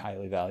can be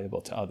highly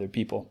valuable to other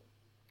people.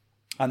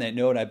 On that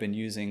note, I've been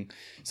using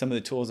some of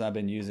the tools I've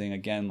been using,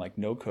 again, like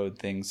no-code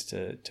things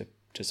to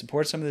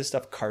support some of this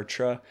stuff.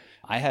 Kartra.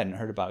 I hadn't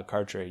heard about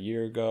Kartra a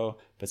year ago,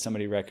 but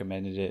somebody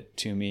recommended it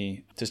to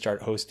me to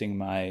start hosting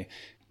my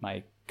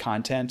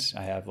content.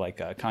 I have like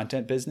a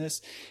content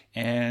business,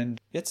 and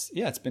it's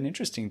been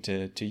interesting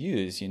to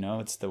use.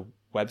 It's the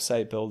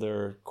website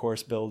builder,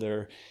 course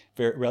builder,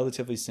 very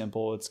relatively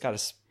simple. It's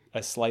got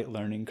a slight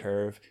learning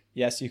curve.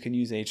 Yes, you can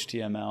use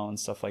HTML and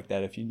stuff like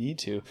that if you need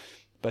to,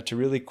 but to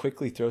really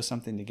quickly throw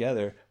something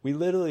together, we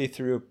literally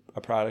threw a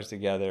product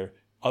together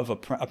of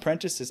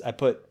apprentices. I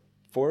put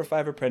 4 or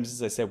 5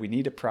 apprentices. I said, we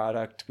need a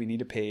product, we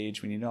need a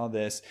page, we need all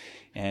this,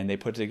 and they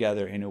put it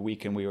together in a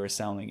week, and we were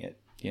selling it.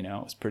 It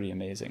was pretty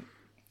amazing.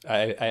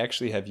 I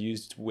actually have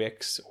used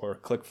Wix or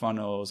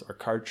ClickFunnels or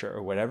Kartra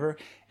or whatever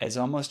as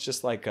almost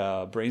just like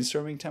a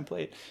brainstorming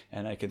template,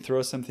 and I can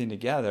throw something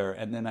together,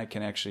 and then I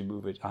can actually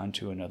move it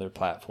onto another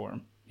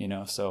platform.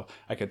 So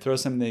I could throw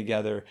something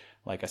together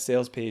like a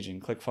sales page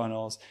in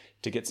ClickFunnels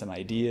to get some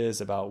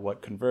ideas about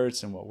what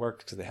converts and what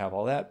works, because they have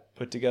all that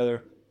put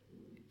together,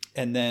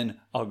 and then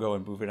I'll go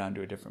and move it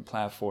onto a different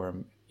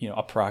platform.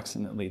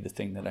 Approximately the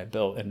thing that I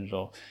built, and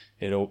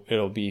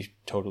it'll be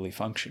totally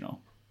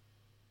functional.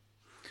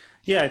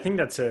 Yeah, I think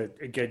that's a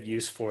good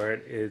use for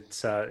it. It's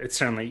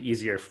certainly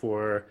easier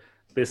for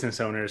business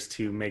owners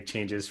to make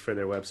changes for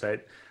their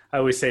website. I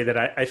always say that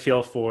I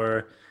feel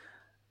for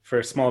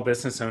small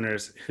business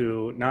owners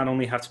who not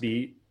only have to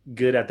be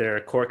good at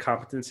their core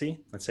competency.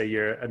 Let's say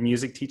you're a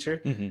music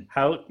teacher.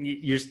 How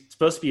you're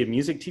supposed to be a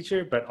music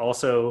teacher, but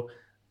also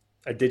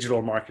a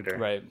digital marketer.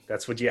 Right.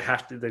 That's what you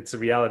have to. That's the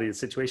reality of the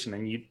situation,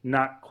 and you're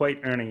not quite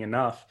earning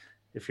enough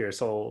if you're a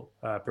sole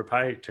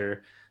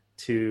proprietor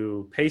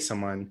to pay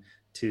someone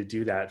to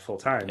do that full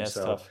time. Yeah,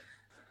 so tough.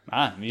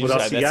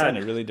 That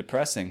sounded really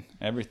depressing.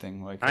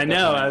 Everything like I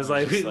know. I was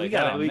like, we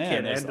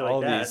can't end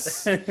all like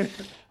that.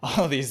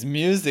 All these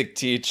music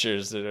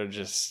teachers that are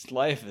just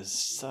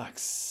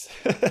sucks.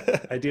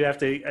 I do have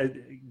to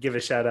give a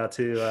shout out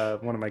to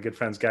one of my good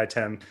friends, Guy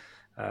Tem.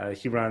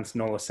 He runs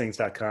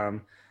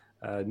nolasings.com,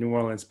 New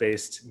Orleans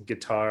based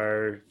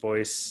guitar,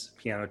 voice,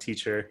 piano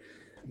teacher.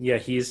 Yeah,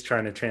 he's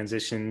trying to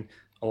transition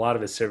a lot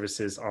of his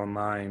services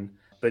online.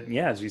 But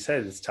yeah, as we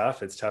said, it's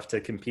tough. It's tough to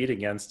compete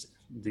against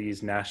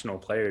these national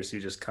players who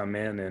just come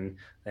in and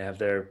they have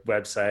their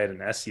website and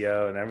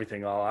SEO and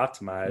everything all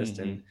optimized.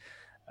 And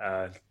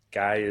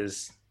Guy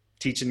is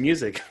teaching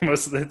music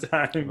most of the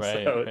time,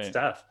 so it's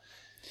tough.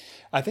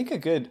 I think a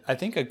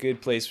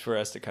good place for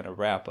us to kind of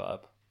wrap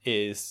up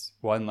is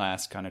one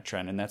last kind of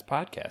trend, and that's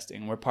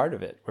podcasting. We're part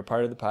of it. We're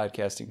part of the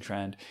podcasting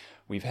trend.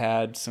 We've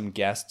had some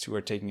guests who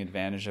are taking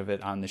advantage of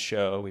it on the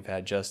show. We've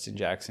had Justin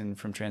Jackson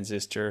from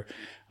Transistor.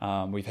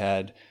 We've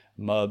had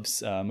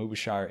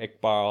Mubashar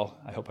Iqbal,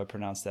 I hope I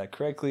pronounced that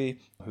correctly,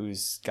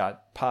 who's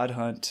got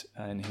Podhunt,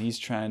 and he's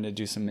trying to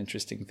do some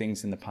interesting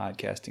things in the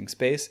podcasting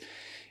space.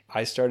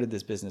 I started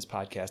this business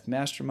podcast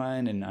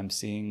mastermind, and I'm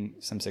seeing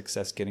some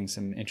success getting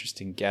some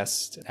interesting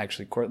guests.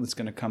 Actually, Cortland's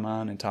going to come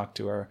on and talk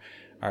to our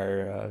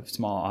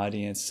small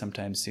audience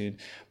sometime soon.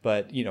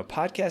 But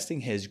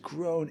podcasting has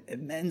grown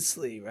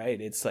immensely, right?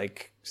 It's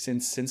like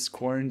since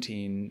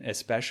quarantine,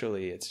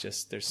 especially, it's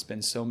just there's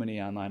been so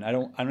many online. I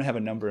don't have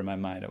a number in my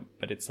mind,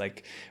 but it's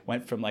like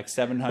went from like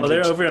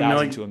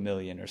 700,000 to 1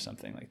 million or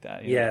something like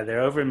that. Yeah, there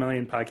are over 1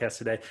 million podcasts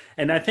today,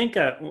 and I think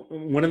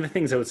one of the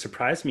things that would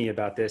surprise me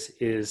about this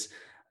is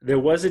there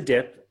was a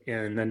dip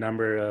in the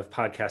number of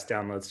podcast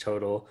downloads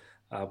total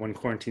when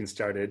quarantine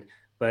started.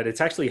 But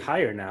it's actually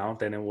higher now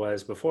than it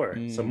was before.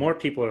 So more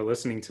people are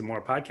listening to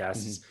more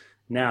podcasts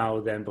now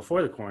than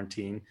before the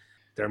quarantine.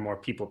 There are more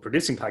people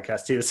producing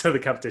podcasts too, so the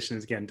competition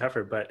is getting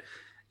tougher. But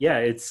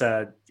yeah,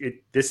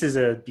 this is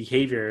a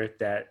behavior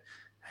that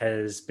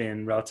has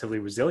been relatively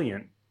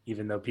resilient,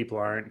 even though people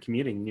aren't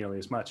commuting nearly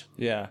as much.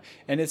 Yeah,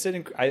 and it's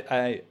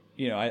I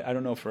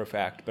don't know for a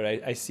fact, but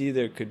I see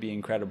there could be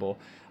incredible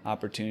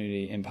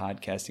opportunity in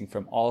podcasting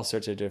from all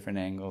sorts of different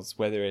angles,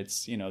 whether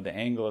it's the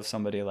angle of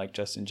somebody like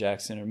Justin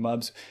Jackson or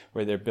Mubs,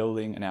 where they're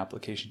building an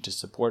application to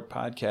support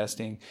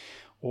podcasting,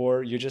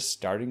 or you're just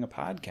starting a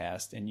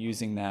podcast and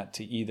using that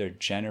to either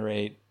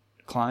generate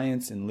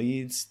clients and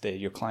leads. That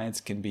your clients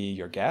can be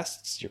your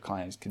guests, your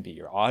clients can be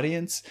your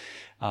audience.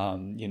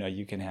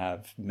 You can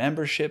have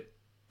membership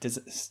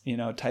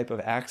type of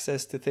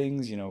access to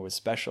things, with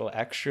special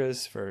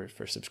extras for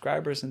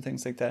subscribers and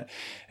things like that.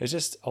 There's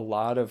just a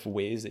lot of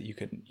ways that you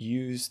can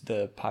use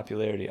the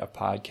popularity of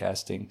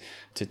podcasting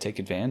to take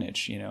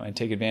advantage, and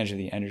take advantage of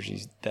the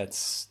energy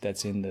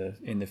that's in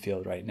the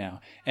field right now.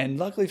 And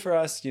luckily for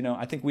us,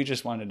 I think we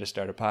just wanted to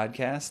start a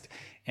podcast,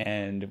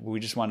 and we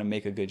just want to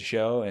make a good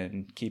show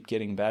and keep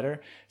getting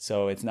better.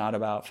 So it's not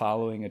about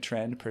following a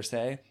trend per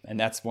se. And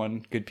that's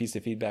one good piece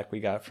of feedback we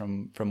got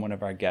from one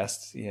of our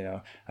guests.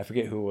 I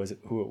forget who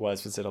it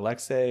was. Was it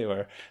Alexei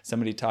or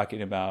somebody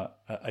talking about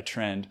a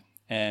trend?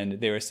 And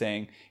they were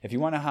saying, if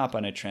you want to hop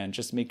on a trend,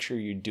 just make sure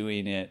you're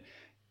doing it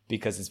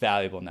because it's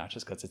valuable, not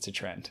just because it's a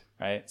trend,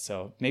 right?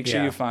 So make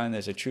sure you find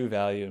there's a true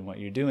value in what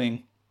you're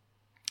doing.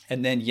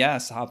 And then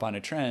yes, hop on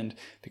a trend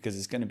because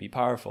it's going to be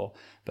powerful,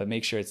 but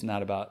make sure it's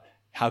not about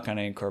how can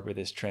I incorporate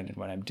this trend in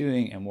what I'm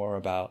doing, and more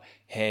about,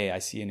 hey, I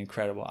see an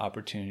incredible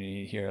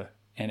opportunity here,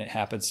 and it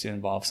happens to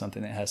involve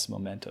something that has some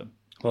momentum.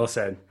 Well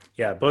said.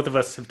 Yeah, both of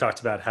us have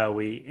talked about how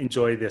we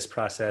enjoy this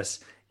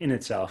process in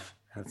itself.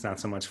 It's not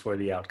so much for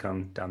the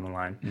outcome down the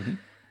line.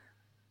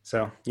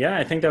 So yeah,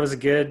 I think that was a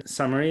good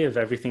summary of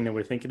everything that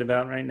we're thinking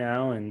about right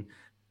now, and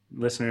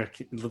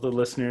the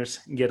listeners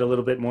get a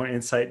little bit more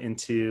insight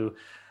into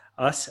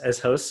us as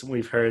hosts.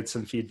 We've heard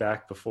some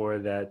feedback before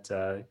that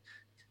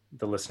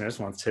the listeners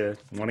want to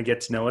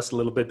get to know us a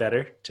little bit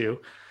better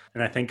too.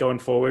 And I think going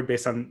forward,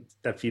 based on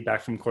that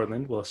feedback from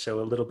Cortland, we'll show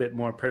a little bit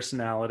more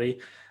personality.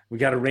 We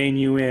got to rein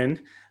you in.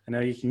 I know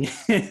you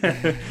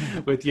can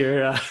with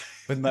your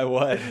with my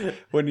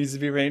what needs to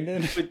be reined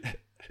in.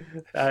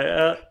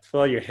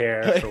 Well, your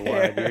hair for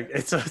one.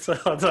 It's all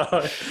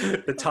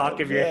the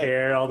talk of your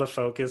hair, all the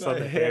focus on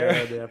the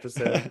hair of the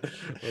episode.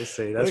 We'll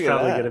see. That's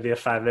probably going to be a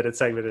 5-minute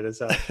segment in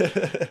itself.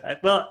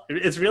 Well,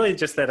 it's really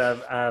just that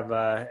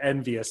I'm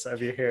envious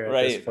of your hair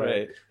at this point.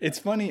 Right. It's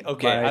funny.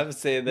 Okay, I would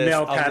say this.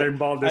 Male pattern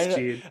baldness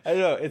gene. I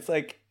know. It's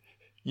like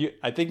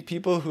I think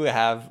people who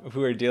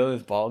are dealing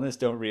with baldness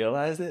don't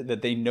realize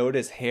that they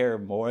notice hair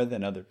more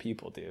than other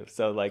people do.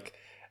 So like,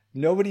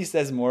 nobody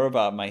says more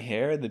about my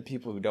hair than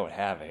people who don't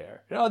have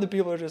hair. The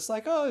people are just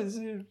like, oh,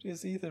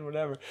 it's Ethan,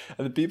 whatever.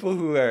 And the people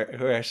who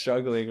are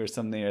struggling or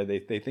something, or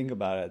they think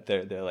about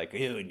it, they're like,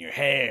 ew, in your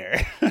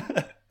hair.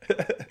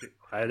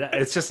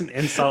 It's just an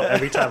insult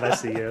every time I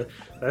see you.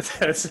 That's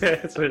what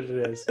it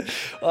is.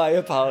 Well, I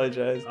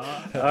apologize.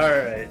 All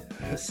right.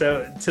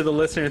 So to the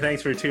listener,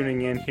 thanks for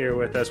tuning in here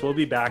with us. We'll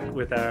be back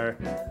with our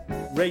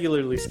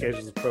regularly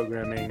scheduled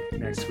programming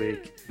next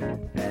week.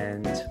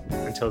 And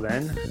until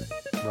then,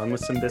 run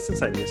with some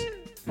business ideas.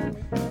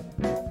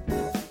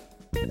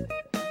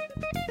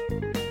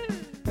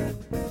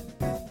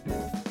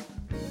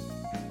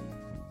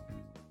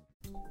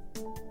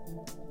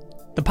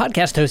 The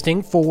podcast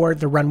hosting for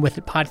the Run With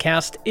It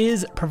podcast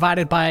is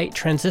provided by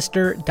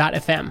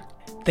Transistor.fm.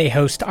 They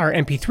host our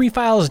MP3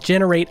 files,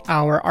 generate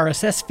our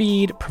RSS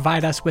feed,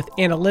 provide us with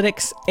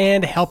analytics,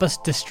 and help us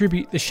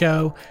distribute the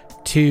show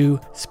to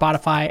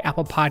Spotify,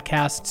 Apple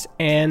Podcasts,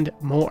 and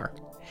more.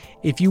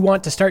 If you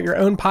want to start your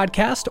own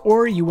podcast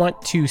or you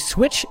want to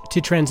switch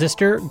to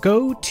Transistor,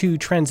 go to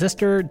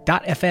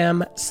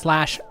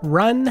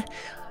transistor.fm/run.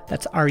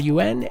 That's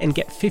RUN, and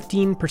get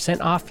 15%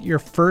 off your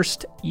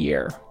first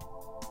year.